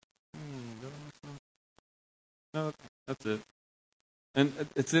 No, that's it. And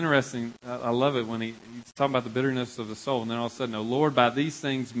it's interesting. I love it when he's talking about the bitterness of the soul. And then all of a sudden, oh, Lord, by these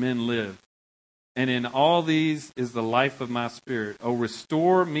things men live. And in all these is the life of my spirit. Oh,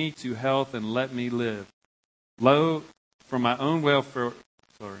 restore me to health and let me live. Lo, for my own welfare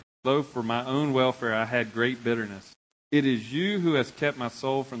I had great bitterness. It is you who has kept my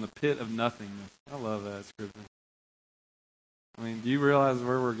soul from the pit of nothingness. I love that scripture. I mean, do you realize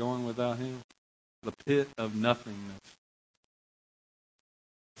where we're going without him? The pit of nothingness.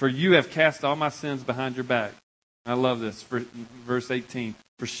 For you have cast all my sins behind your back. I love this. Verse 18.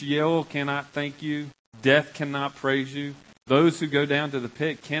 For Sheol cannot thank you. Death cannot praise you. Those who go down to the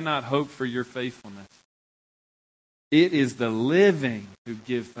pit cannot hope for your faithfulness. It is the living who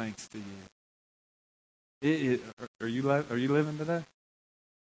give thanks to you. Are you living today?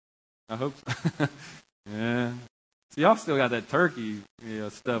 I hope so. Yeah. So y'all still got that turkey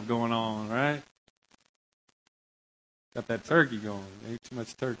stuff going on, right? Got that turkey going. Ain't too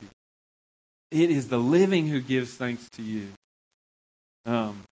much turkey. It is the living who gives thanks to you.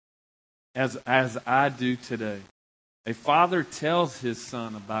 As I do today. A father tells his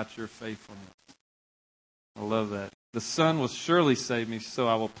son about your faithfulness. I love that. The Son will surely save me, so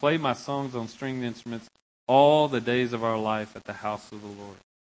I will play my songs on stringed instruments all the days of our life at the house of the Lord.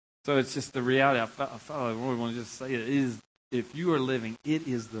 So it's just the reality. I felt I really want to just say it is, if you are living, it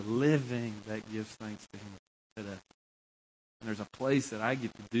is the living that gives thanks to Him today. And there's a place that I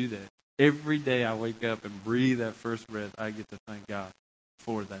get to do that. Every day I wake up and breathe that first breath, I get to thank God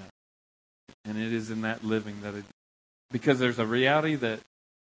for that. And it is in that living that it, because there's a reality that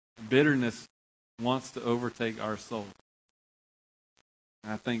bitterness wants to overtake our soul.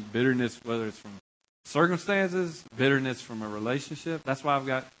 And I think bitterness, whether it's from circumstances, bitterness from a relationship, that's why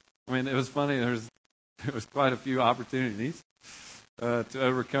it was funny, there was quite a few opportunities to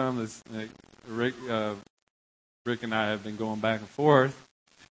overcome this. Rick and I have been going back and forth,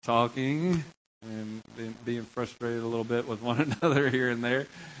 talking and being frustrated a little bit with one another here and there.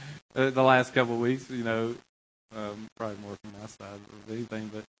 The last couple of weeks, probably more from my side of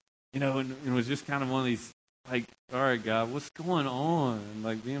anything, but and it was just kind of one of these, like, all right, God, what's going on? And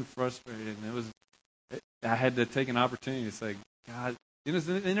like being frustrated. And I had to take an opportunity to say, God, it's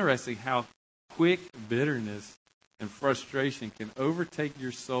interesting how quick bitterness and frustration can overtake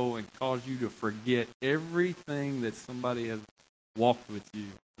your soul and cause you to forget everything that somebody has walked with you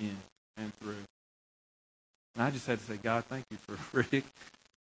in and through. And I just had to say, God, thank you for Rick.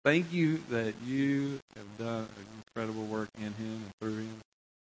 Thank you that you have done an incredible work in him and through him.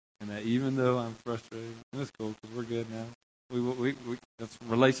 And that even though I'm frustrated, and it's cool because we're good now. We that's a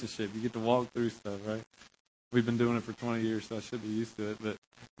relationship. You get to walk through stuff, right? We've been doing it for 20 years, so I should be used to it. But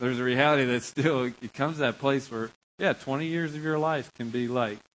there's a reality that still, it comes to that place where, 20 years of your life can be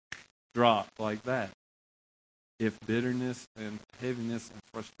like dropped like that. If bitterness and heaviness and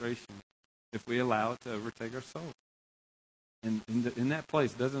frustration, if we allow it to overtake our soul. And in that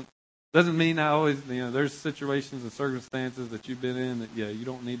place doesn't mean I always, there's situations and circumstances that you've been in that, you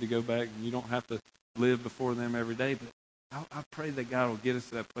don't need to go back and you don't have to live before them every day. But I pray that God will get us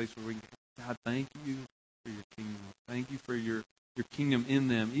to that place where God, thank you for your kingdom. Thank you for your kingdom in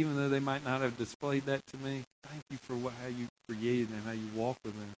them. Even though they might not have displayed that to me, thank you for how you created them, how you walk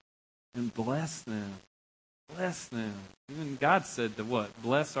with them. And bless them. Bless them. Even God said to what?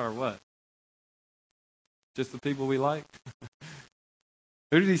 Bless our what? Just the people we like?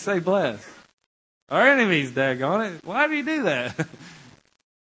 Who did he say bless? Our enemies, daggone it. Why did he do that?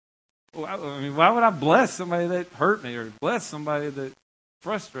 Why would I bless somebody that hurt me or bless somebody that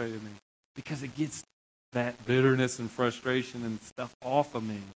frustrated me? Because it gets that bitterness and frustration and stuff off of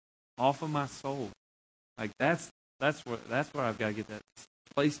me, off of my soul. Like that's where I've got to get that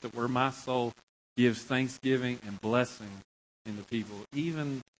place to where my soul gives thanksgiving and blessing into people,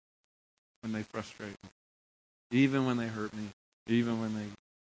 even when they frustrate me, even when they hurt me, even when they,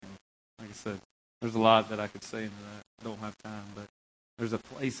 like I said, there's a lot that I could say into that. I don't have time, but there's a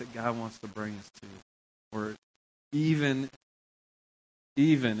place that God wants to bring us to, where even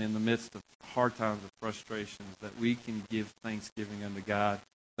in the midst of hard times of frustrations, that we can give thanksgiving unto God,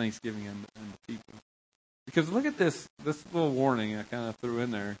 thanksgiving unto people. Because look at this little warning I kind of threw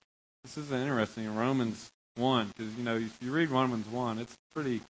in there. This is interesting in Romans 1, because, if you read Romans 1, it's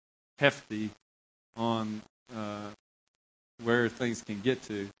pretty hefty on where things can get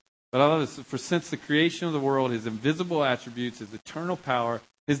to. But I love this. For since the creation of the world, his invisible attributes, his eternal power,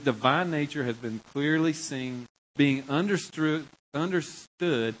 his divine nature has been clearly seen, being understood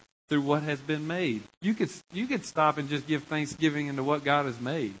through what has been made. You could stop and just give thanksgiving into what God has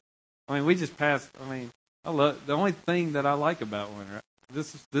made. We just passed. I love the only thing that I like about winter.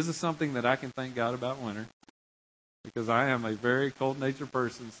 This is something that I can thank God about winter, because I am a very cold-natured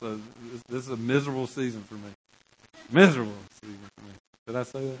person. So this is a miserable season for me. Miserable season for me. Did I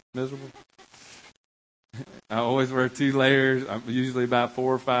say that? Miserable? I always wear 2 layers. I'm usually about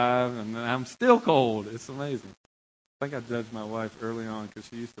 4 or 5, and I'm still cold. It's amazing. I think I judged my wife early on because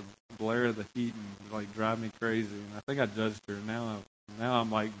she used to blare the heat and drive me crazy. And I think I judged her. Now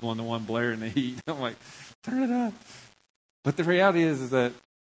I'm like the one blaring the heat. I'm like, turn it up. But the reality is that,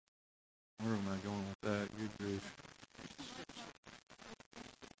 where am I going with that? Good grief.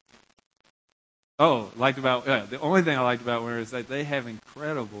 The only thing I liked about winter is that they have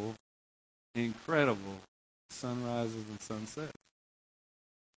incredible sunrises and sunsets.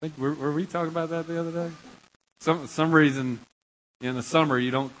 I think were we talking about that the other day? some reason in the summer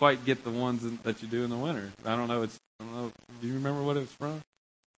you don't quite get the ones that you do in the winter. I don't know. I don't know. Do you remember what it was from?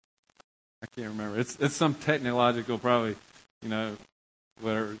 I can't remember. It's some technological, probably,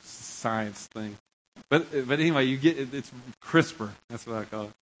 whatever science thing. But anyway, you get it's crisper. That's what I call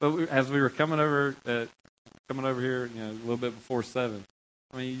it. But as we were coming over here, a little bit before 7.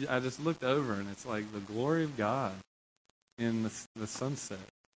 I mean, I just looked over and it's like the glory of God in the sunset.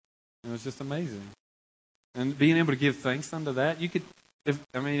 It was just amazing. And being able to give thanks unto that, you could,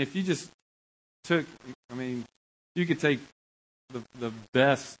 if you just took, you could take the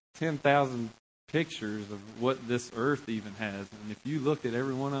best 10,000 pictures of what this earth even has, and if you looked at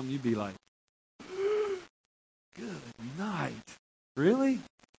every one of them, you'd be like, good night. Really?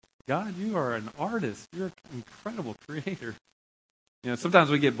 God, you are an artist. You're an incredible creator. Sometimes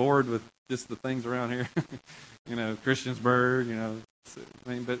we get bored with just the things around here. Christiansburg,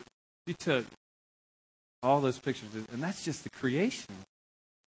 but you took all those pictures, and that's just the creation.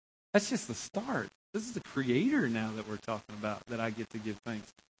 That's just the start. This is the creator now that we're talking about, that I get to give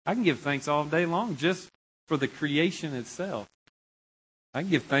thanks. I can give thanks all day long just for the creation itself. I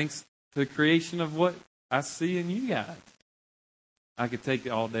can give thanks to the creation of what I see in you guys. I could take it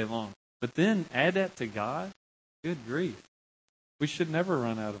all day long. But then add that to God, good grief. We should never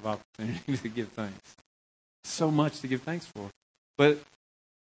run out of opportunity to give thanks. So much to give thanks for. But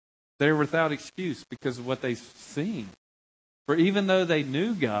they're without excuse because of what they've seen. For even though they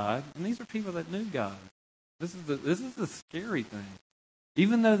knew God, and these are people that knew God. This is the scary thing.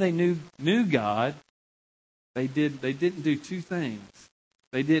 Even though they knew God, they didn't do two things.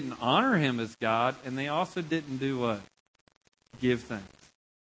 They didn't honor Him as God, and they also didn't do what? Give thanks.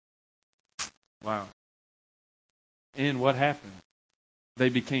 Wow. And what happened? They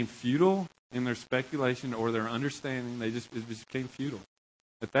became futile in their speculation or their understanding. It just became futile.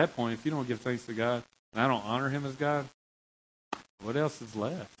 At that point, if you don't give thanks to God, and I don't honor Him as God, what else is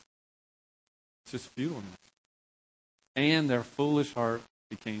left? It's just futileness. And their foolish heart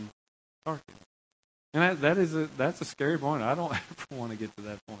became darkened. And that's a scary point. I don't ever want to get to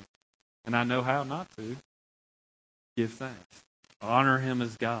that point. And I know how not to. Give thanks. Honor Him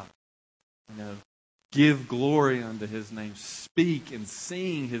as God. Give glory unto His name. Speak and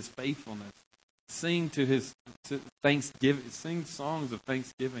sing His faithfulness. Sing to thanksgiving. Sing songs of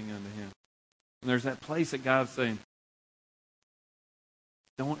thanksgiving unto Him. And there's that place that God's saying,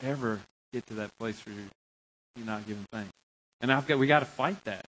 don't ever get to that place where you're not giving thanks. And we got to fight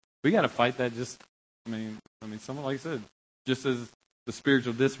that. We got to fight that. Someone, like I said, just as the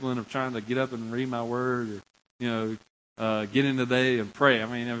spiritual discipline of trying to get up and read my word, or get in the day and pray.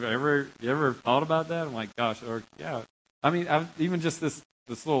 Have you ever thought about that? I'm like, gosh, or yeah. I've even just this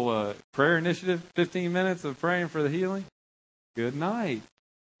little prayer initiative, 15 minutes of praying for the healing. Good night.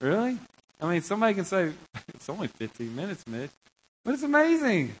 Really? Somebody can say it's only 15 minutes, Mitch, but it's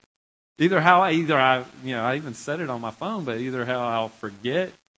amazing. Either I even set it on my phone, but either how I'll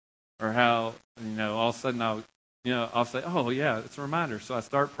forget or how all of a sudden I'll say, oh yeah, it's a reminder. So I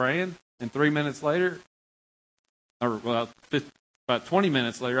start praying, and 3 minutes later, about 20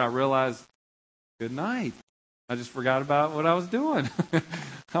 minutes later, I realized, good night. I just forgot about what I was doing.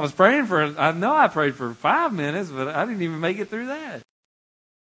 I prayed for 5 minutes, but I didn't even make it through that.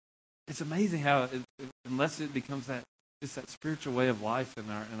 It's amazing how, unless it becomes that spiritual way of life in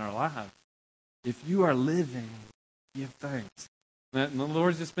our lives, if you are living, give thanks. And the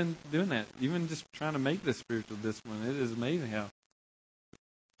Lord's just been doing that, even just trying to make this spiritual discipline. It is amazing how.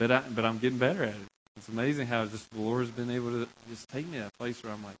 But I'm getting better at it. It's amazing how just the Lord's been able to just take me to that place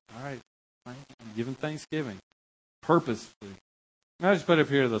where I'm like, all right, I'm giving thanksgiving purposefully. And I just put up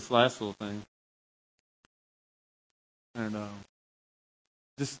here this last little thing, and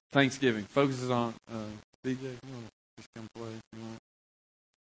just thanksgiving focuses on DJ. You want to just come play if you want.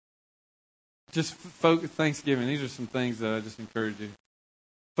 Just Thanksgiving. These are some things that I just encourage you.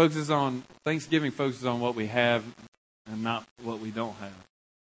 Thanksgiving focuses on what we have and not what we don't have.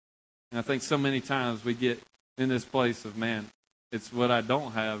 And I think so many times we get in this place of, man, it's what I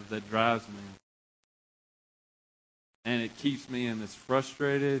don't have that drives me. And it keeps me in this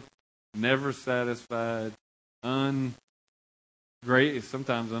frustrated, never satisfied, sometimes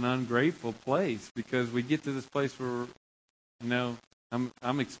an ungrateful place, because we get to this place where,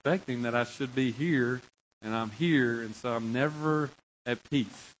 I'm expecting that I should be here, and I'm here, and so I'm never at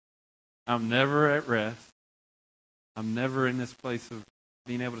peace. I'm never at rest. I'm never in this place of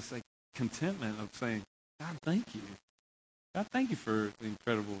being able to say contentment, of saying, God, thank you. God, thank you for the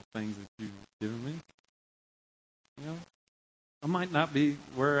incredible things that you've given me. I might not be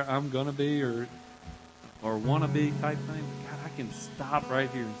where I'm going to be or want to be type thing, but God, I can stop right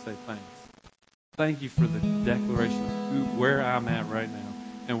here and say thanks. Thank you for the declaration of where I'm at right now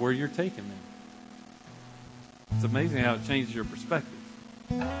and where you're taking me. It's amazing how it changes your perspective.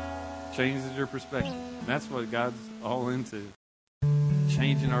 Changes your perspective. And that's what God's all into.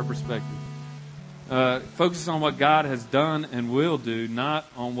 Changing our perspective. Focus on what God has done and will do, not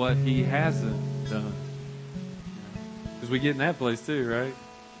on what He hasn't done. Because we get in that place too, right?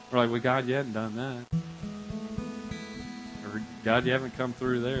 We're like, well, God, you haven't done that. Or, God, you haven't come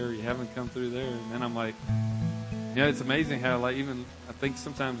through there. You haven't come through there. And then I'm like, it's amazing how, like, even, I think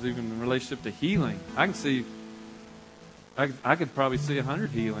sometimes even in relationship to healing, I could probably see 100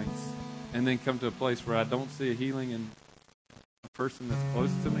 healings and then come to a place where I don't see a healing in a person that's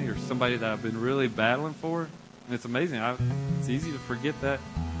close to me or somebody that I've been really battling for. And it's amazing. It's easy to forget that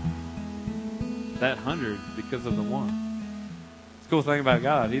 100 because of the one. It's a cool thing about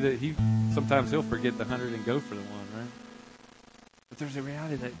God. He sometimes He'll forget the 100 and go for the one, right? But there's a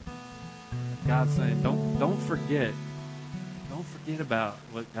reality that God's saying, don't forget. Don't forget about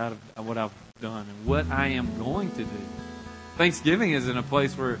what I've done and what I am going to do. Thanksgiving is in a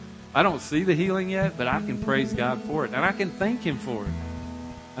place where I don't see the healing yet, but I can praise God for it. And I can thank Him for it.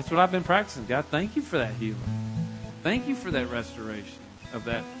 That's what I've been practicing. God, thank you for that healing. Thank you for that restoration of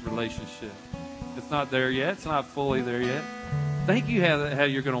that relationship. It's not there yet. It's not fully there yet. Thank you how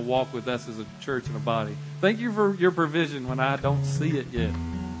you're going to walk with us as a church and a body. Thank you for your provision when I don't see it yet.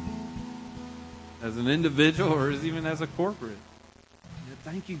 As an individual or even as a corporate.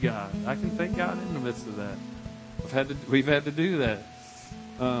 Thank you, God. I can thank God in the midst of that. We've had to do that.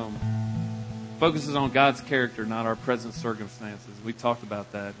 Focuses on God's character, not our present circumstances. We talked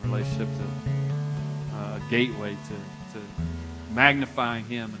about that in relationship to a gateway to magnifying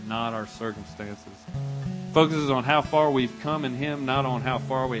Him and not our circumstances. Focuses on how far we've come in Him, not on how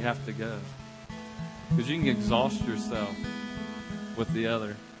far we have to go. Because you can exhaust yourself with the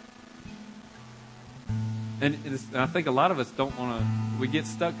other. And I think a lot of us don't want to, we get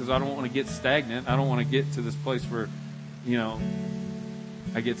stuck because I don't want to get stagnant. I don't want to get to this place where,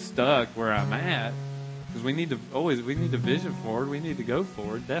 I get stuck where I'm at. Because we need to vision forward. We need to go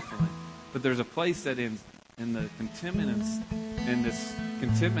forward, definitely. But there's a place that in the contentment and this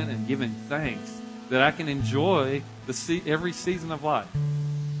contentment and giving thanks that I can enjoy every season of life.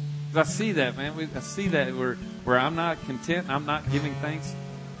 Because I see that, man. I see that where I'm not content, I'm not giving thanks.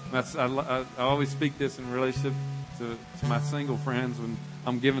 I always speak this in relationship to my single friends when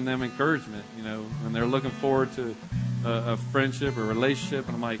I'm giving them encouragement, when they're looking forward to a friendship or relationship.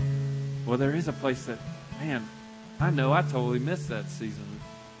 And I'm like, well, there is a place that, man, I know I totally missed that season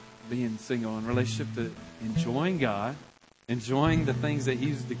being single in relationship to enjoying God, enjoying the things that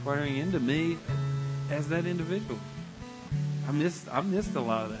He's declaring into me as that individual. I missed a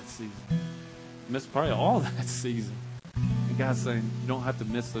lot of that season. I missed probably all that season. And God's saying, you don't have to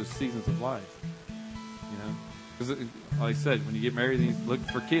miss those seasons of life. Because, like I said, when you get married, you look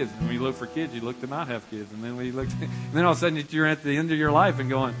for kids. And when you look for kids, you look to not have kids. And then when you look, and then all of a sudden you're at the end of your life and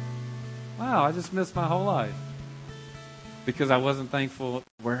going, wow, I just missed my whole life. Because I wasn't thankful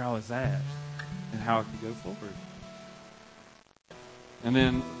where I was at and how I could go forward. And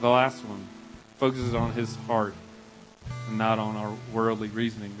then the last one focuses on His heart and not on our worldly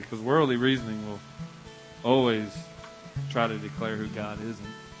reasoning. Because worldly reasoning will always try to declare who God isn't,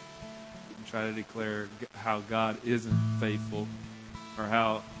 and try to declare how God isn't faithful, or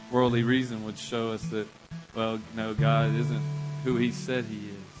how worldly reason would show us that, well, no, God isn't who He said He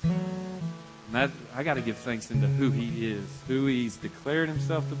is. And that I got to give thanks into who He is, who He's declared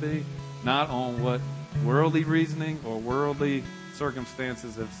Himself to be, not on what worldly reasoning or worldly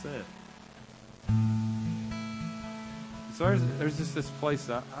circumstances have said. So there's just this place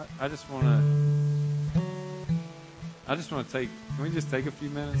I just want to take. Can we just take a few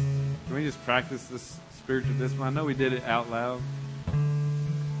minutes? Can we just practice this spiritual discipline? I know we did it out loud. I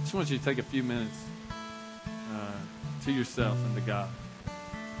just want you to take a few minutes to yourself and to God.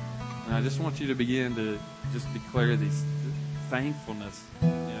 And I just want you to begin to just declare these thankfulness,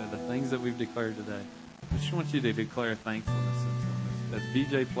 the things that we've declared today. I just want you to declare thankfulness into them. As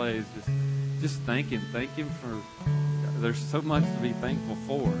BJ plays, just thank Him. Thank Him for, there's so much to be thankful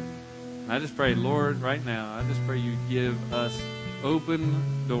for. And I just pray, Lord, right now, I just pray You give us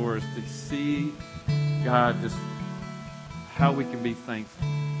open doors to see, God, just how we can be thankful,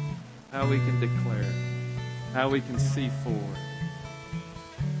 how we can declare, how we can see forward.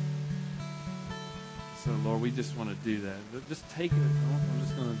 So, Lord, we just want to do that. But just take it. I'm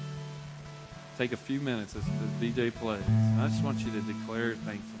just going to take a few minutes as DJ plays. I just want you to declare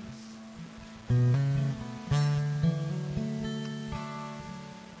thankfulness.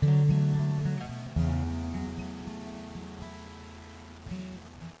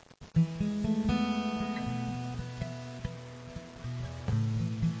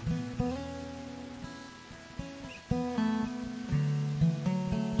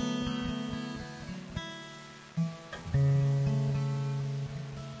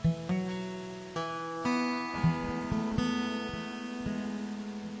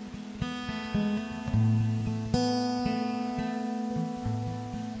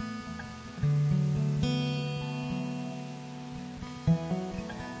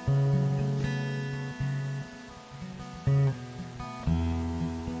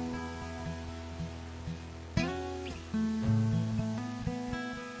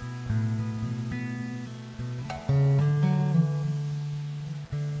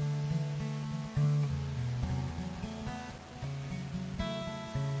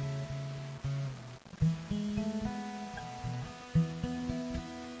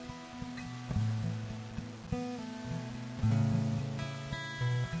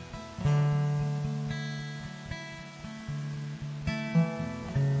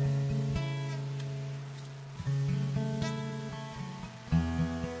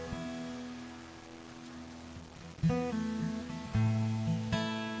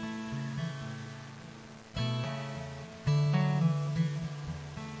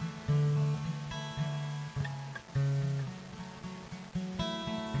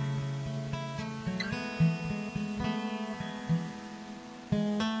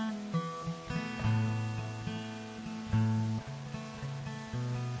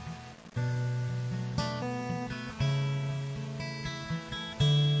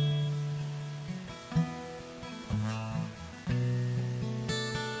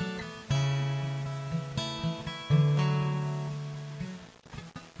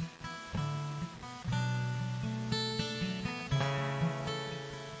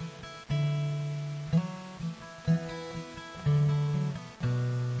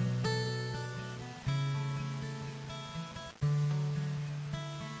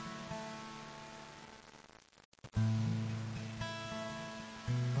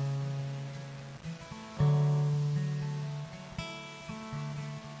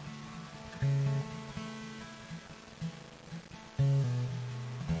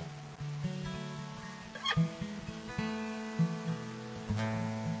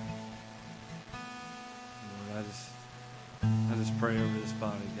 pray over this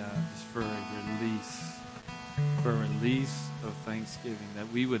body, God, just for a release of thanksgiving,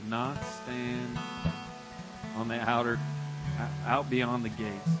 that we would not stand on the out beyond the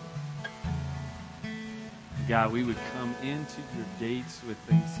gates. God, we would come into your gates with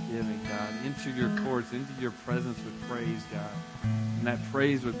thanksgiving, God, into your courts, into your presence with praise, God. And that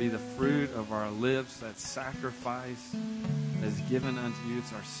praise would be the fruit of our lips, that sacrifice that is given unto you.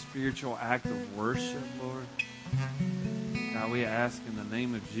 It's our spiritual act of worship, Lord. God, we ask in the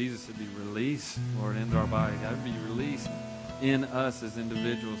name of Jesus to be released, Lord, into our body. God, be released in us as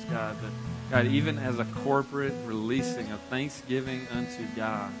individuals, God. But God, even as a corporate releasing of thanksgiving unto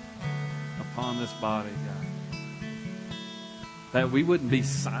God upon this body, God. That we wouldn't be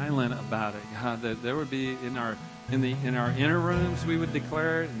silent about it, God. That there would be in our inner rooms, we would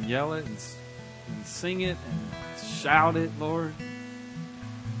declare it and yell it and sing it and shout it, Lord.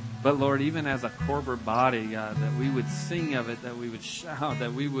 But Lord, even as a corporate body, God, that we would sing of it, that we would shout,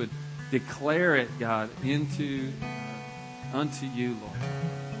 that we would declare it, God, unto you, Lord.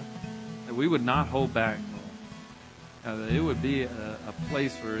 That we would not hold back, Lord. That it would be a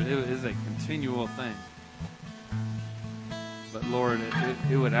place where it is a continual thing. But Lord,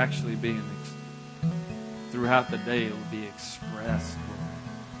 it would actually be throughout the day, it would be expressed, Lord.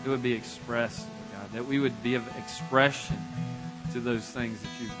 It would be expressed, Lord God. That we would give expression to those things that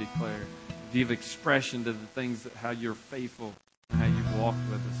you've declared. Give expression to the things that how you're faithful and how you've walked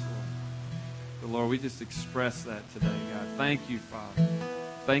with us, Lord. But Lord, we just express that today, God. Thank you, Father.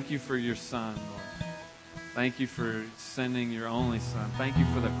 Thank you for your Son, Lord. Thank you for sending your only Son. Thank you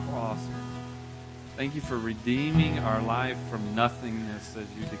for the cross, Lord. Thank you for redeeming our life from nothingness,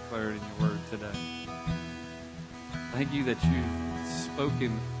 as you declared in your word today. Thank you that you've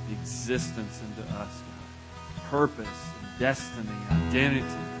spoken existence into us, God. Purpose, and destiny,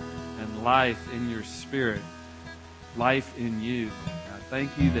 identity, and life in your spirit. Life in you, God.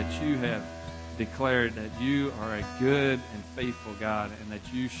 Thank you that you have declared that you are a good and faithful God, and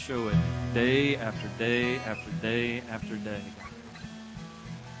that you show it day after day after day after day, God.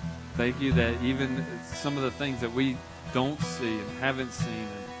 Thank you that even some of the things that we don't see and haven't seen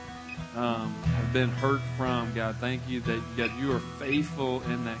and have been hurt from, God, thank you that, God, you are faithful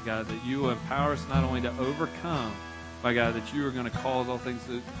in that, God, that you empower us not only to overcome, by God, that you are going to cause all things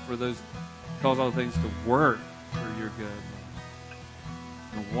to work for your good, Lord,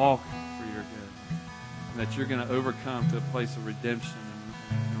 and walk for your good, and that you're going to overcome to a place of redemption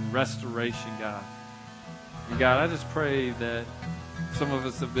and restoration, God. And God, I just pray that some of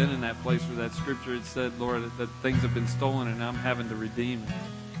us have been in that place where that scripture had said, Lord, that things have been stolen and I'm having to redeem it.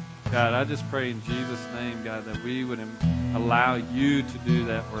 God, I just pray in Jesus' name, God, that we would allow you to do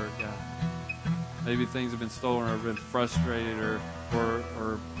that work, God. Maybe things have been stolen or been frustrated or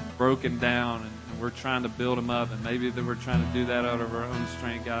broken down, and we're trying to build them up, and maybe that we're trying to do that out of our own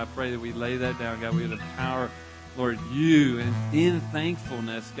strength. God, I pray that we lay that down, God. We would empower, Lord, you, and in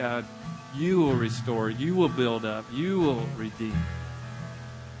thankfulness, God, you will restore, you will build up, you will redeem.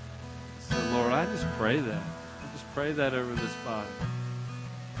 So, Lord, I just pray that. I just pray that over this body.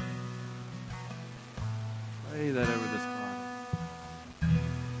 Pray that over this body.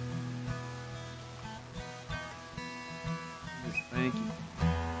 Just thank you.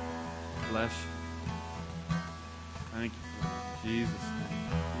 Bless you. Thank you for it. In Jesus'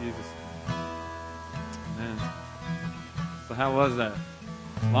 name. Jesus' name. Amen. So how was that?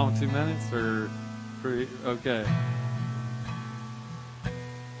 Long 2 minutes or pretty okay?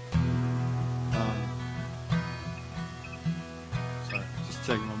 Sorry, just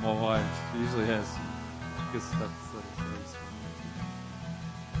checking with my wife. She usually has some good stuff to say.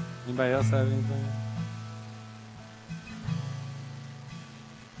 Anybody else have anything?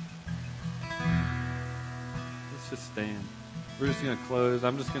 Let's just stand. We're just going to close.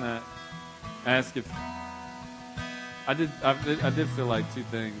 I'm just going to ask if I did feel like two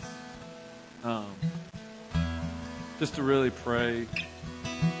things. Just to really pray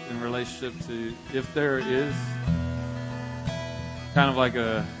in relationship to if there is kind of like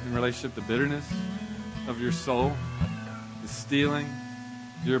in relationship to bitterness of your soul, the stealing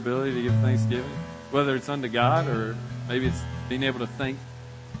your ability to give thanksgiving, whether it's unto God or maybe it's being able to thank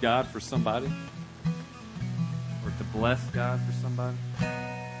God for somebody or to bless God for somebody.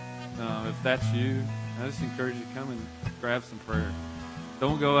 If that's you, I just encourage you to come and grab some prayer.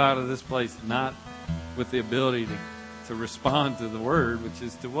 Don't go out of this place not with the ability to respond to the word, which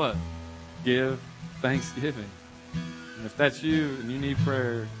is to what? Give thanksgiving. And if that's you and you need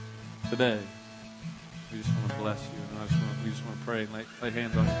prayer today, we just want to bless you. And we just want to pray and lay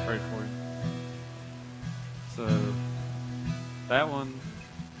hands on you and pray for you. So that one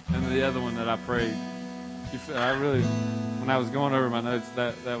and the other one that I prayed I really, when I was going over my notes,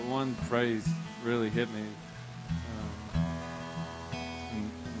 that one phrase really hit me.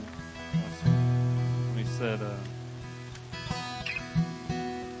 When he said,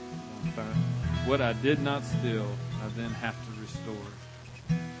 "What I did not steal, I then have to restore."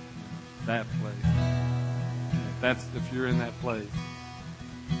 That place. If you're in that place,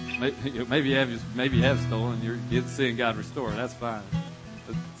 maybe you have stolen. You're seeing God restore. That's fine.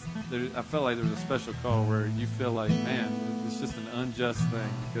 But I felt like there was a special call where you feel like, man, it's just an unjust thing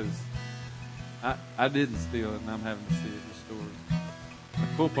because I didn't steal it and I'm having to see it restored. The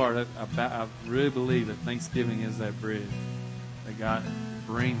cool part, I really believe that Thanksgiving is that bridge that God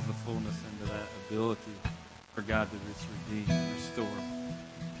brings the fullness into that ability for God to just redeem, restore.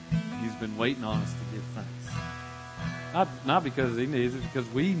 He's been waiting on us to give thanks. Not because He needs it, because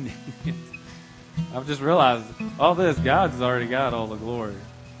we need it. I've just realized all this, God's already got all the glory.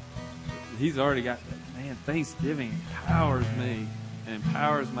 He's already got that. Man, Thanksgiving empowers me and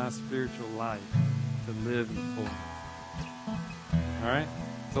empowers my spiritual life to live in fullness. All right?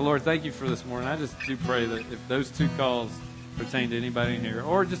 So, Lord, thank you for this morning. I just do pray that if those two calls pertain to anybody in here,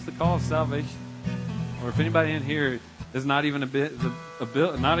 or just the call of salvation, or if anybody in here is not even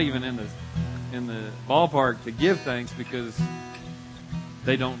not even in the ballpark to give thanks because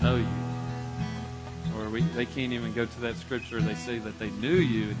they don't know you, or they can't even go to that scripture. They say that they knew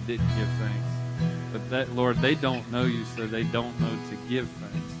you and didn't give thanks, but that, Lord, they don't know you, so they don't know to give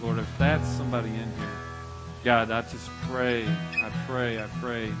thanks. Lord, if that's somebody in here, God, I just pray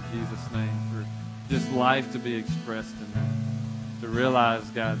in Jesus' name for just life to be expressed in them, to realize,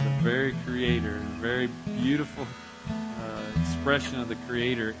 God, the very Creator, the very beautiful expression of the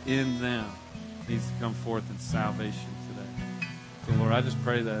Creator in them needs to come forth in salvation today. So, Lord, I just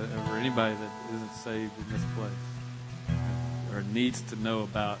pray that over anybody that isn't saved in this place or needs to know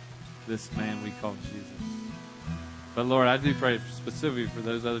about this man we call Jesus. But, Lord, I do pray specifically for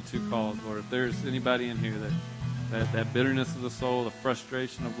those other two calls, Lord. If there's anybody in here that bitterness of the soul, the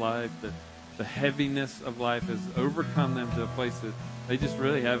frustration of life, the heaviness of life has overcome them to a place that they just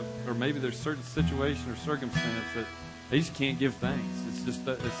really have, or maybe there's certain situation or circumstance that they just can't give thanks. It's just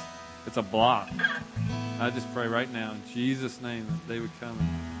it's a block. I just pray right now in Jesus' name that they would come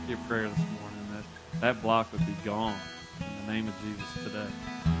and give prayer this morning, that block would be gone in the name of Jesus today.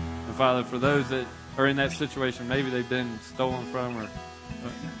 And Father, for those that are in that situation, maybe they've been stolen from,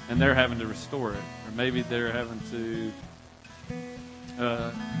 and they're having to restore it, or maybe they're having to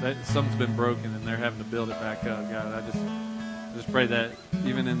something's been broken and they're having to build it back up. God, I just pray that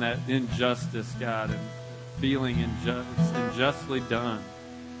even in that injustice, God, and feeling unjustly done,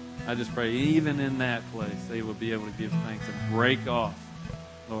 I just pray even in that place they will be able to give thanks and break off,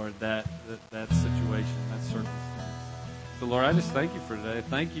 Lord, that situation, that circumstance. So, Lord, I just thank you for today.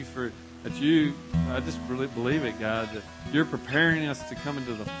 Thank you for that I just really believe it, God, that you're preparing us to come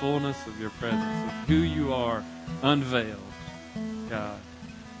into the fullness of your presence, of who you are unveiled, God.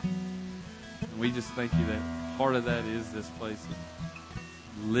 And we just thank you that part of that is this place of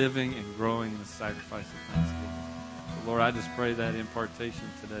living and growing in the sacrifice of thanksgiving. So, Lord, I just pray that impartation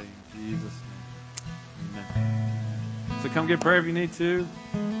today in Jesus' name. Amen. So come get prayer if you need to.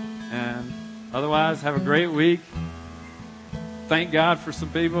 And otherwise, have a great week. Thank God for some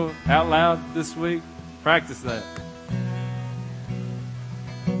people out loud this week. Practice that.